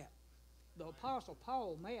to that. The Apostle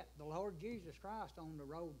Paul met the Lord Jesus Christ on the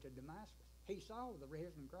road to Damascus. He saw the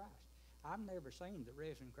risen Christ. I've never seen the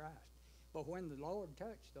risen Christ. But when the Lord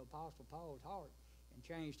touched the Apostle Paul's heart and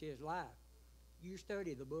changed his life, you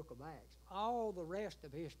study the book of Acts. All the rest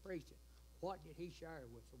of his preaching, what did he share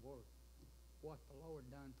with the world? What the Lord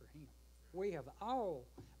done for him. We have all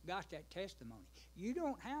got that testimony. You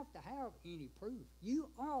don't have to have any proof. You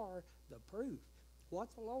are the proof.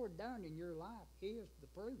 What the Lord done in your life is the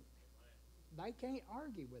proof. They can't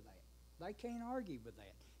argue with that. They can't argue with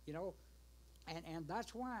that. You know, and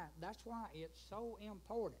that's why it's so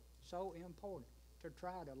important to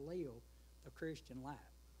try to live the Christian life.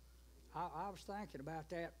 I was thinking about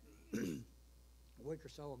that a week or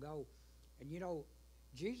so ago, and you know,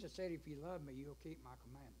 Jesus said, if you love me, you'll keep my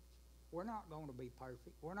commandments. We're not going to be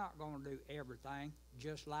perfect. We're not going to do everything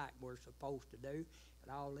just like we're supposed to do,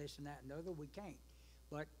 and all this and that and other. We can't.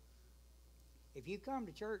 But if you come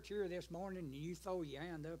to church here this morning and you throw your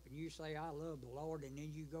hand up and you say, I love the Lord, and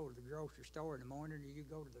then you go to the grocery store in the morning or you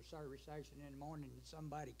go to the service station in the morning and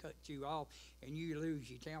somebody cuts you off and you lose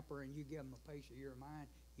your temper and you give them a piece of your mind,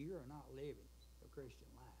 you are not living the Christian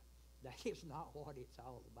life. That is not what it's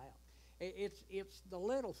all about. It's the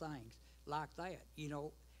little things like that. You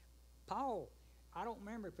know, Paul, I don't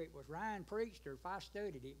remember if it was Ryan preached or if I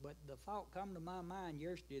studied it, but the thought come to my mind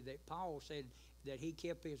yesterday that Paul said that he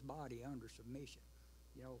kept his body under submission.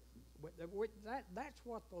 You know, that's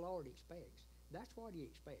what the Lord expects. That's what he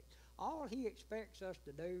expects. All he expects us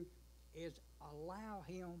to do is allow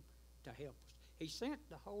him to help us. He sent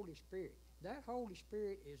the Holy Spirit. That Holy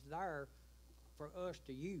Spirit is there for us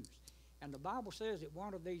to use. And the Bible says that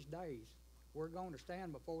one of these days we're going to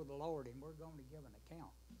stand before the Lord and we're going to give an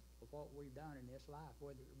account of what we've done in this life,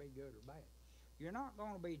 whether it be good or bad. You're not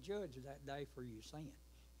going to be judged that day for your sin.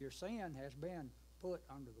 Your sin has been put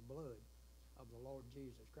under the blood of the Lord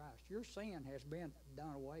Jesus Christ. Your sin has been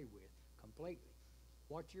done away with completely.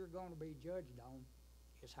 What you're going to be judged on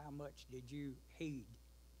is how much did you heed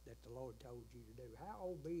that the Lord told you to do.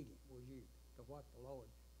 How obedient were you to what the Lord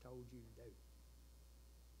told you to do?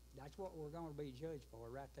 That's what we're going to be judged for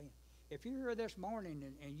right then. If you're here this morning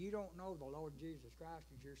and you don't know the Lord Jesus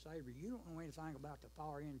Christ as your Savior, you don't know anything about the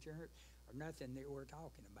fire insurance or nothing that we're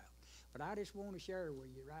talking about. But I just want to share with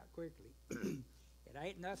you right quickly. It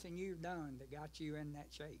ain't nothing you've done that got you in that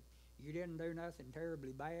shape. You didn't do nothing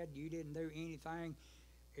terribly bad. You didn't do anything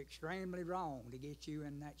extremely wrong to get you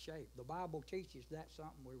in that shape. The Bible teaches that's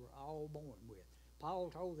something we were all born with. Paul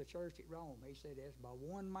told the church at Rome, he said, as by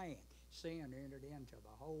one man sin entered into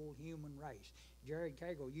the whole human race. Jared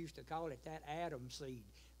Cagle used to call it that Adam seed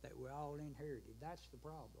that we all inherited. That's the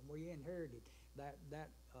problem. We inherited that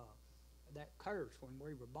curse when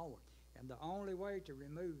we were born. And the only way to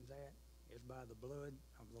remove that is by the blood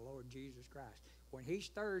of the Lord Jesus Christ. When he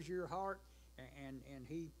stirs your heart and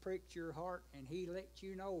he pricks your heart and he lets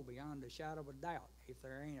you know beyond a shadow of a doubt, if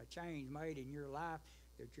there ain't a change made in your life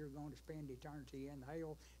that you're going to spend eternity in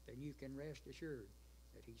hell, then you can rest assured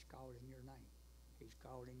that he's calling your name. He's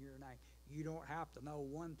calling your name. You don't have to know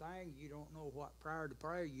one thing. You don't know what prayer to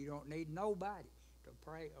pray. You don't need nobody to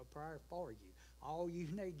pray a prayer for you. All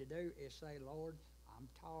you need to do is say, Lord, I'm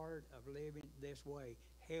tired of living this way.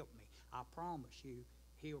 Help me. I promise you,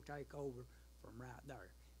 he'll take over from right there.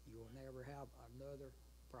 You will never have another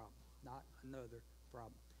problem. Not another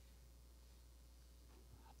problem.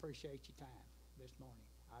 I appreciate your time this morning.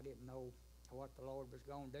 I didn't know what the Lord was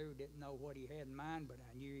going to do. Didn't know what he had in mind, but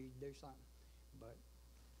I knew he'd do something. But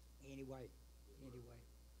anyway.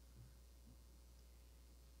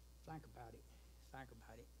 Think about it. Think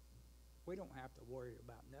about it. We don't have to worry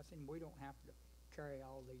about nothing. We don't have to carry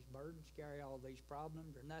all these burdens, carry all these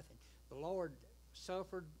problems or nothing. The Lord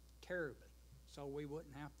suffered terribly, so we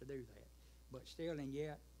wouldn't have to do that. But still and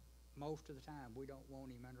yet, most of the time, we don't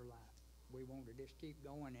want him in our life. We want to just keep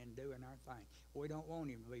going and doing our thing. We don't want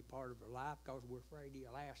him to be part of our life because we're afraid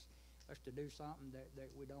he'll ask us to do something that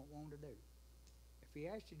we don't want to do. If If he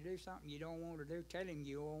asks you to do something you don't want to do, tell him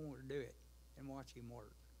you don't want to do it and watch him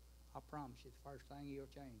work. I promise you, the first thing he'll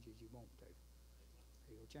change is you want to.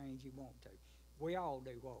 He'll change you want to. We all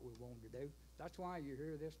do what we want to do. That's why you're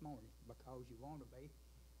here this morning, because you want to be.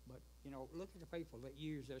 But, you know, look at the people that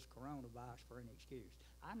use this coronavirus for an excuse.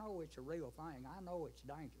 I know it's a real thing. I know it's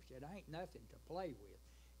dangerous. It ain't nothing to play with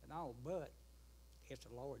and all, but it's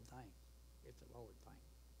a Lord thing. It's a Lord thing.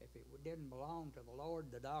 If it didn't belong to the Lord,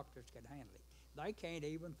 the doctors could handle it. They can't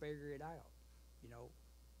even figure it out. You know,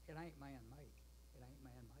 it ain't man-made. It ain't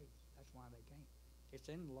man-made. That's why they can't. It's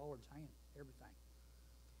in the Lord's hand, everything.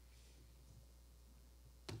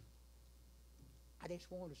 I just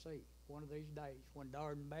want to see one of these days when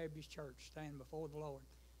Darden Baptist Church stand before the Lord.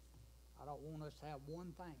 I don't want us to have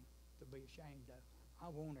one thing to be ashamed of. I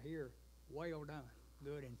want to hear, well done,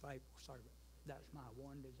 good and faithful servant. That's my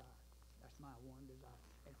one desire. That's my one desire.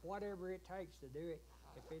 And whatever it takes to do it,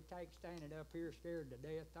 if it takes standing up here scared to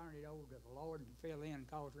death, turn it over to the Lord and fill in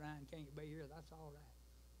cause Ryan can't be here, that's all right.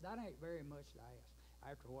 That ain't very much to ask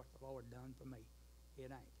after what the Lord done for me.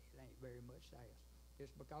 It ain't very much to ask.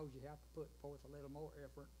 Just because you have to put forth a little more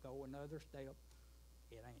effort, go another step,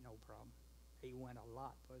 it ain't no problem. He went a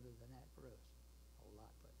lot further than that for us. A lot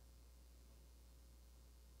further.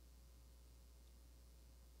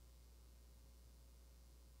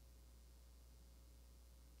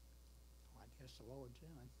 Well, I guess the Lord's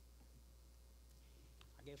done.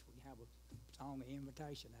 I guess we can have a song of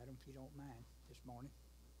invitation, Adam, if you don't mind, this morning.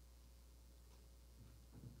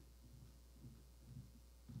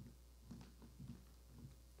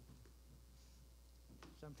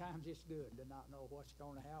 Sometimes it's good to not know what's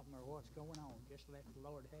going to happen or what's going on. Just let the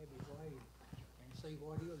Lord have his way and see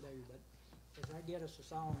what he'll do. But as I get us a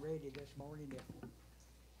song ready this morning, if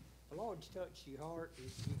the Lord's touched your heart,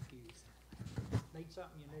 if you need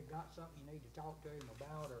something, got something you need to talk to him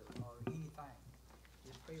about or anything,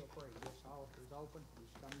 just feel free. This altar is open.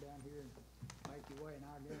 Just come down here and make your way, and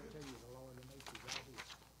I guarantee you the Lord will meet you right here.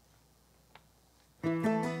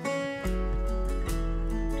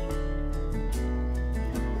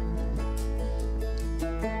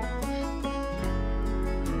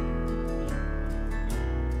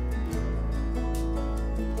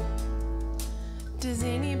 Does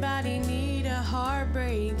anybody need a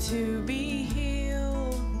heartbreak to be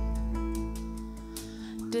healed?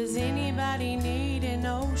 Does anybody need an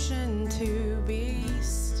ocean to be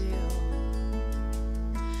still?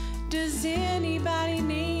 Does anybody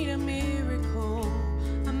need a miracle,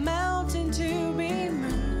 a mountain to be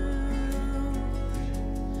moved?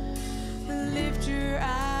 Lift your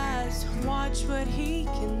eyes, watch what he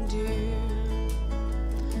can do.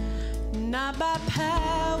 Not by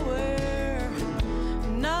power,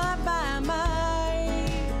 not by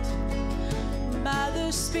might, by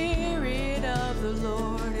the Spirit of the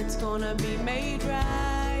Lord, it's gonna be made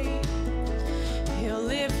right. He'll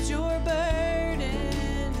lift your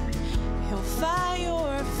burden, he'll fight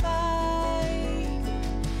your fight,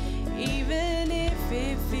 even if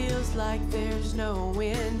it feels like there's no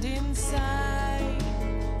end in sight.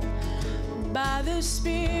 By the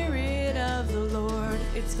Spirit of the Lord,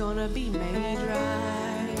 it's gonna be made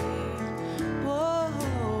right.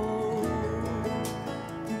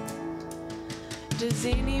 Does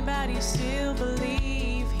anybody still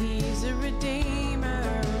believe he's a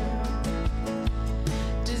redeemer?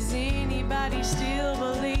 Does anybody still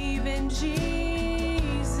believe in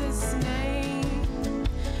Jesus' name?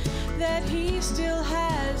 That he still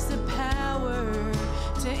has the power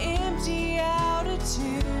to empty out a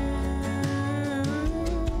tomb?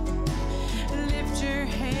 Lift your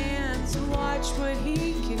hands, watch what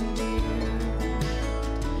he can do.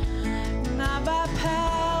 Not by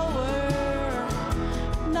power,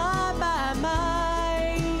 not by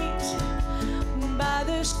might, by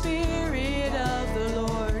the Spirit of the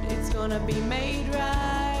Lord, it's gonna be made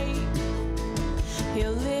right.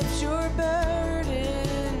 He'll lift your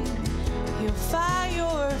burden, he'll fight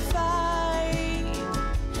your fight,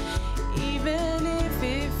 even if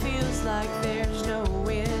it feels like there's no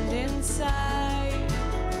end in sight.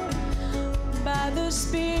 By the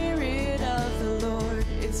Spirit of the Lord,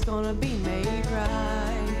 it's gonna be made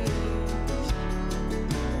right.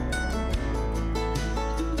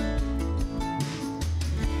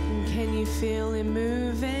 Can you feel him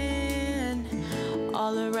moving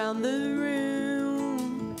all around the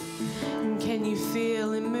room? Can you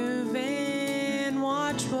feel him moving?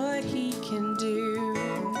 Watch what he can do.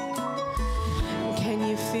 Can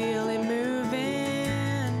you feel him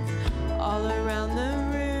moving all around the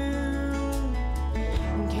room?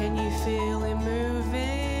 Can you feel him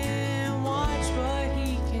moving? Watch what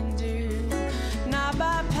he can do. Not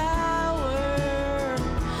by power,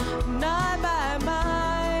 not by might,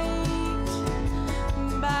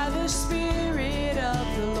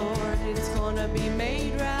 be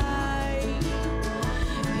made right.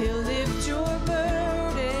 He'll lift your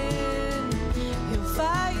burden, he'll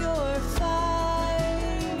fight your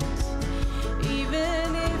fight.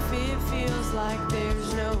 Even if it feels like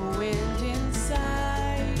there's no end in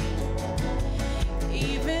sight.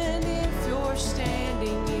 Even if you're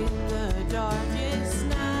standing in the darkest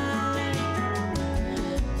night.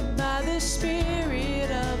 By the Spirit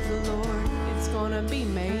of the Lord, it's gonna be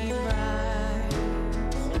made right.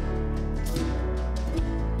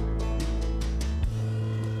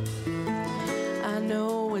 I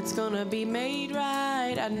know it's gonna be made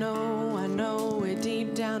right. I know it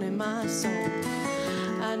deep down in my soul.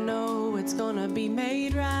 I know it's gonna be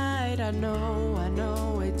made right. I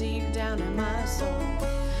know it deep down in my soul.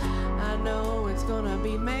 I know it's gonna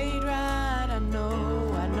be made right. I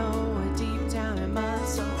know it deep down in my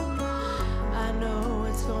soul. I know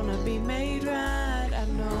it's gonna be made right. I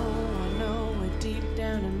know it deep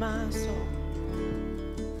down in my soul.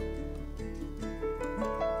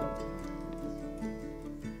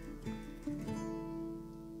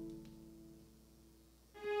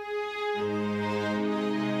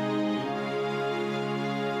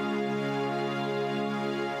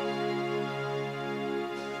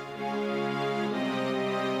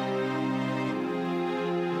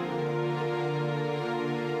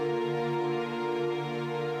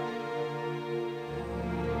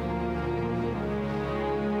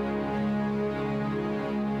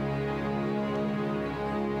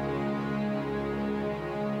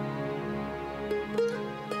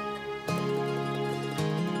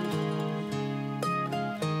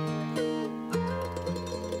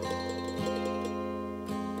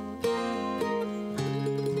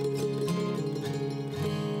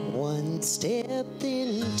 One step,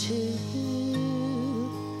 then two,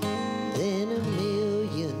 then a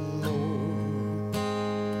million more.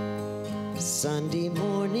 Sunday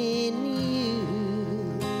morning you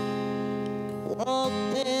walk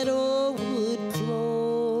that old wood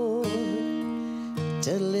floor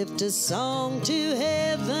to lift a song to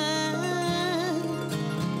heaven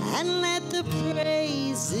and let the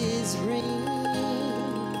praises ring.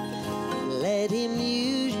 Let him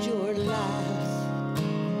use your life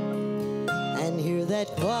and hear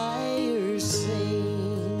that choir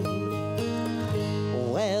sing.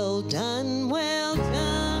 Well done,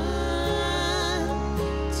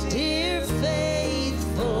 dear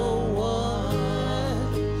faithful one.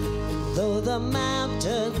 Though the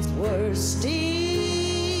mountains were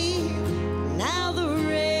steep, now the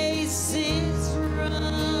race is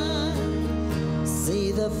run.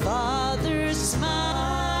 See the Father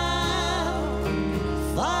smile,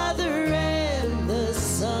 Father and the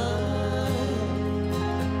Son.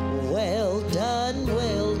 Well done,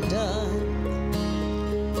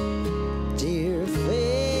 dear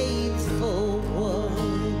faithful one.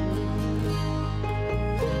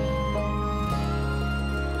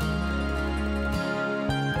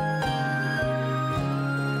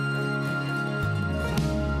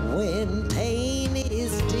 When pain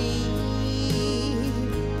is deep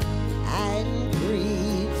and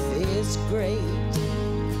grief is great,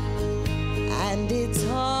 and it's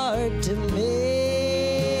hard to make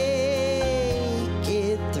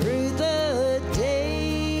it through the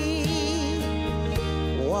day,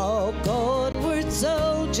 walk onward,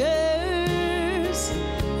 soldiers,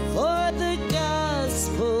 for the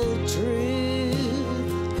gospel truth,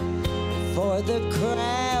 for the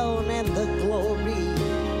crown and the glory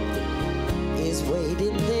is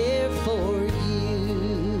waiting there for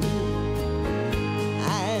you.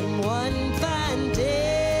 And one fine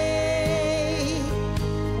day,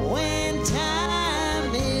 when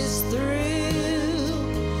time is through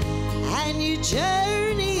and you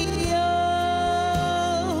journey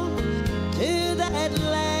on to that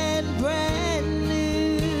land brand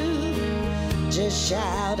new, just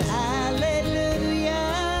shout hallelujah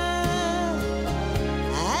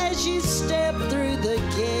as you step through the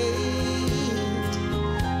gate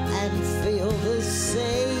and feel the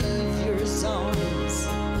Savior's arms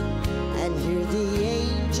and hear the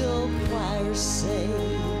angel choir say,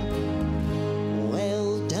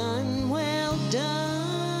 well done,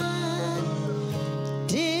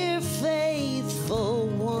 dear faithful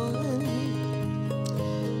one.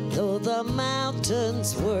 Though the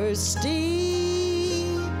mountains were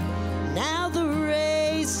steep, now the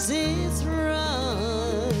race is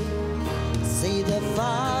run. See the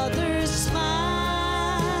Father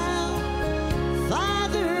smile,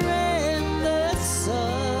 Father and the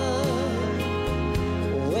Son.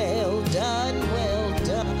 Well done,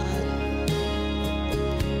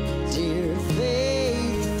 dear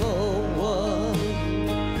faithful one.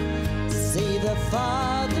 See the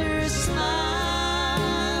Father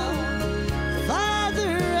smile,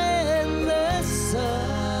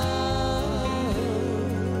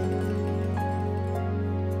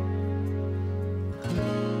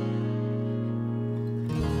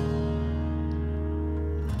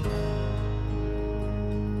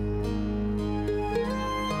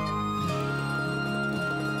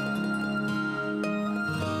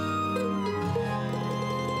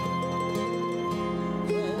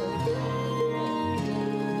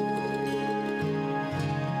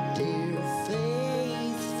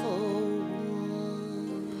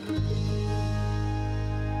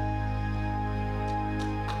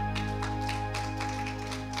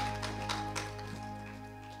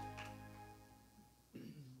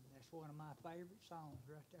 songs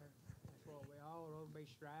right there. That's what we all ought to be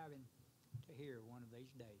striving to hear one of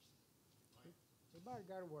these days. Anybody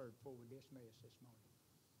got a word before we dismiss this morning?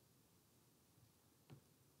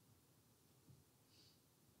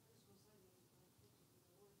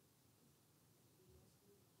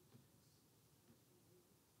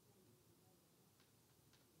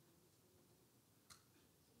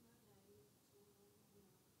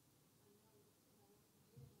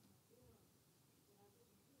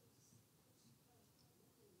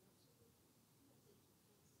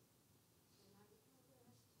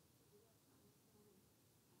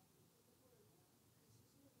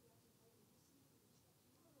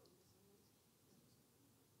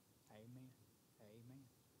 Amen. Amen.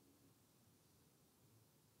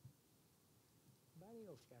 Anybody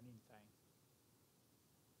else got anything?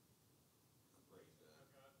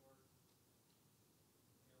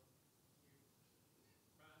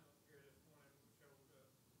 Brian up here this morning showed up.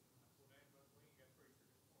 I told him, but we ain't got preacher this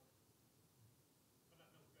morning. But I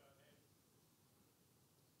know God has it.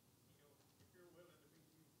 You know, if you're willing to be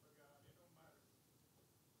used by God, it don't matter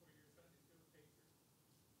whether you're a Sunday school teacher,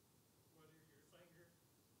 whether you're a singer,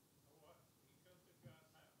 or what. When you come to God's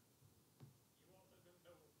house, you won't let them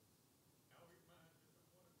know all your minds is on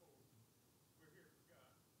one accord. We're here for God.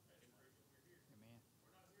 That's the reason we're here. Amen.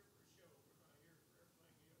 We're not here for a show. We're not here for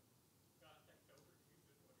everything else. God takes over and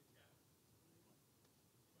uses what He's got.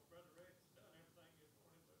 You know, Brother Rex has done everything this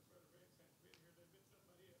morning, but Brother Rex hasn't been here. There's been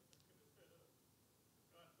somebody else that could have set up.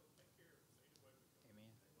 God's going to take care of us anyway we go. Amen.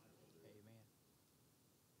 Amen.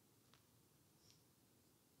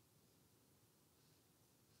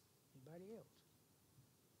 Anybody else?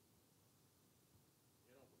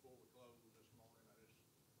 You know, before we close this morning, I just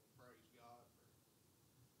praise God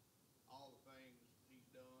for all the things He's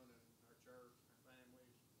done in our church, our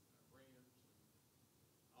families, our friends,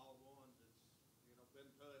 and all the ones that's, you know,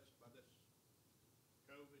 been touched by this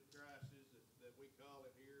COVID crisis that we call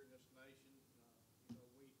it here in this nation. You know,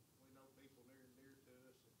 we know people near and dear to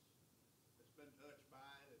us that's been touched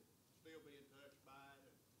by it and still being touched by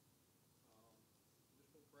it. And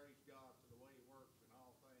just want to praise God for the way He works in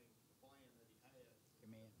all things, the plan that He has.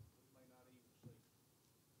 Amen. We may not even see.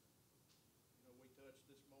 You know, we touched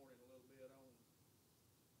this morning a little bit on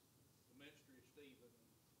the ministry of Stephen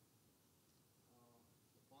and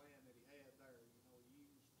the plan that he had there. You know, he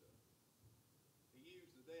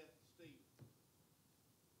used the death of Stephen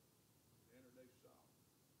to introduce Saul.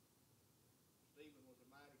 Stephen was a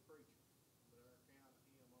mighty preacher, but our account of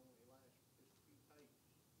him only lasts just a few pages.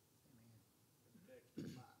 Amen. In the text of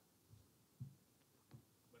the Bible.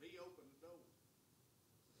 But he opened the door.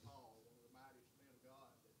 Paul, one of the mightiest men of God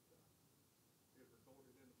that is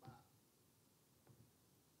recorded in the Bible.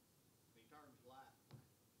 And he turned his life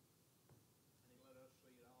around. And he let us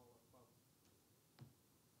see it all unfold.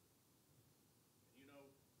 And you know,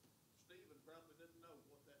 Stephen probably didn't know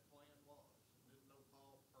what that plan was. Didn't know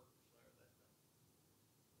Paul's purpose there that day.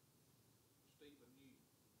 Stephen knew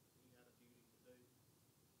he had a duty to do.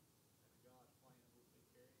 And God's plan would be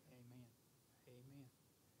carried out. Amen. Amen.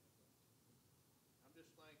 I'm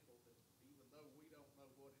just thankful that even though we don't know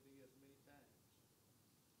what it is many times,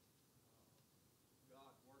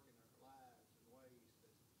 God's working in our lives in ways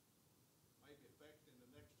that may be affecting the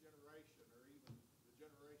next generation or even the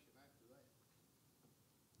generation after that.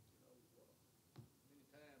 You know, many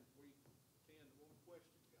times we tend to want to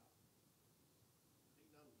question God. He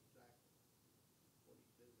knows exactly what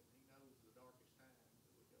He's doing. He knows the darkest times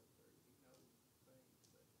that we go through. He knows things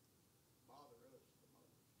that bother us the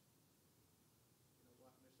most. You know,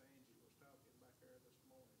 like Miss Angie was talking back there this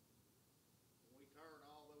morning. When we turn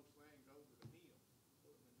all those things over to Him,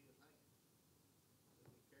 put them in His hands, then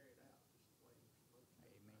we carry it out just the way we're supposed to.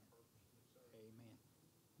 Amen. Our purpose to serve. Amen.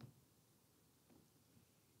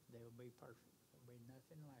 They'll be perfect. There'll be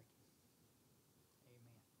nothing like it.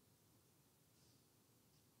 Amen.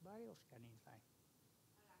 Anybody else got anything?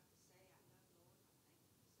 I'd like to say I love the Lord.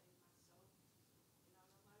 I thank Him for saving my soul. You know,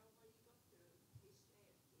 no matter what you go through, He's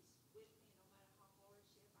there. He's with me. No matter how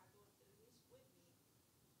hardship I go through, He's with me.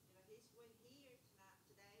 You know, He's with here tonight,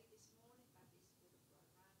 today, this morning, but He's with the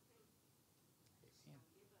front line too. Just Amen. don't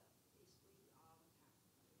give up. He's with you all the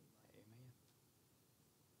time. Amen.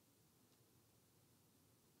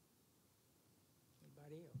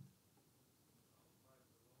 Anybody else? Praise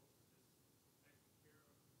the Lord for just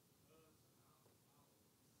taking care of us and our followers.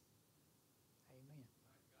 Amen.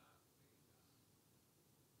 Thank God for being God.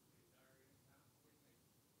 He's there anytime we need Him.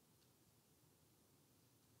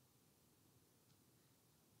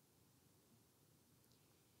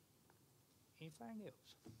 Anything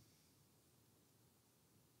else?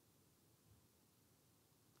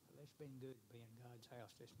 Well, it's been good being in God's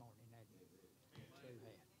house this morning, hasn't it? True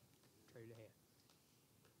that. True that.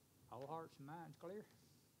 All hearts and minds clear?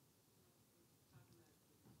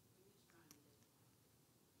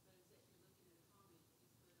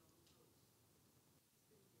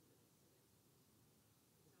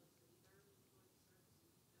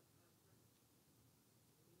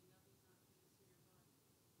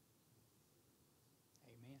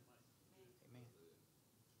 Amen. Amen.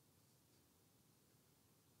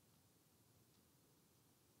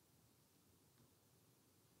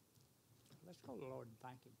 Let's go to the Lord and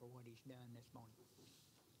thank Him for what He's done this morning.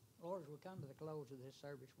 Lord, as we come to the close of this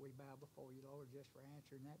service, we bow before you, Lord, just for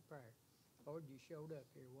answering that prayer. Lord, you showed up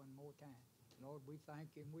here one more time. Lord, we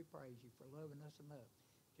thank you and we praise you for loving us enough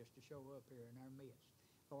just to show up here in our midst.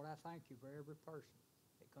 Lord, I thank you for every person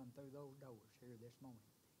that come through those doors here this morning.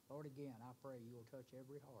 Lord, again, I pray you'll touch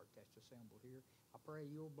every heart that's assembled here. I pray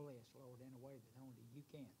you'll bless, Lord, in a way that only you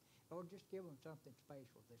can. Lord, just give them something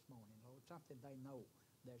special this morning, Lord, something they know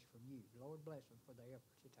that's from you. Lord, bless them for the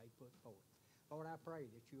efforts that they put forth. Lord, I pray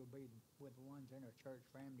that you'll be with the ones in our church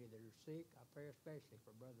family that are sick. I pray especially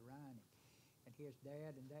for Brother Ryan and his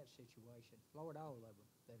dad in that situation. Lord, all of them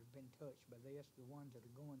that have been touched by this, the ones that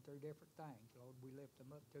are going through different things, Lord, we lift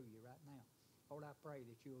them up to you right now. Lord, I pray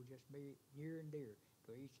that you'll just be near and dear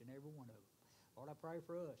to each and every one of them. Lord, I pray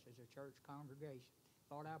for us as a church congregation.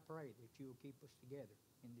 Lord, I pray that you'll keep us together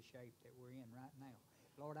in the shape that we're in right now.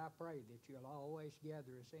 Lord, I pray that you'll always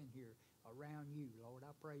gather us in here around you. Lord,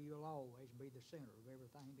 I pray you'll always be the center of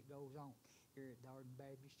everything that goes on here at Darden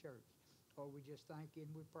Baptist Church. Lord, we just thank you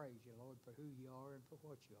and we praise you, Lord, for who you are and for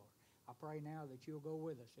what you are. I pray now that you'll go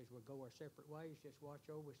with us as we go our separate ways. Just watch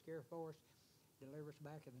over us, care for us, deliver us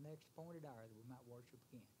back in the next appointed hour that we might worship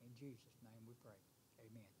again. In Jesus' name we pray.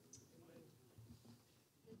 Amen.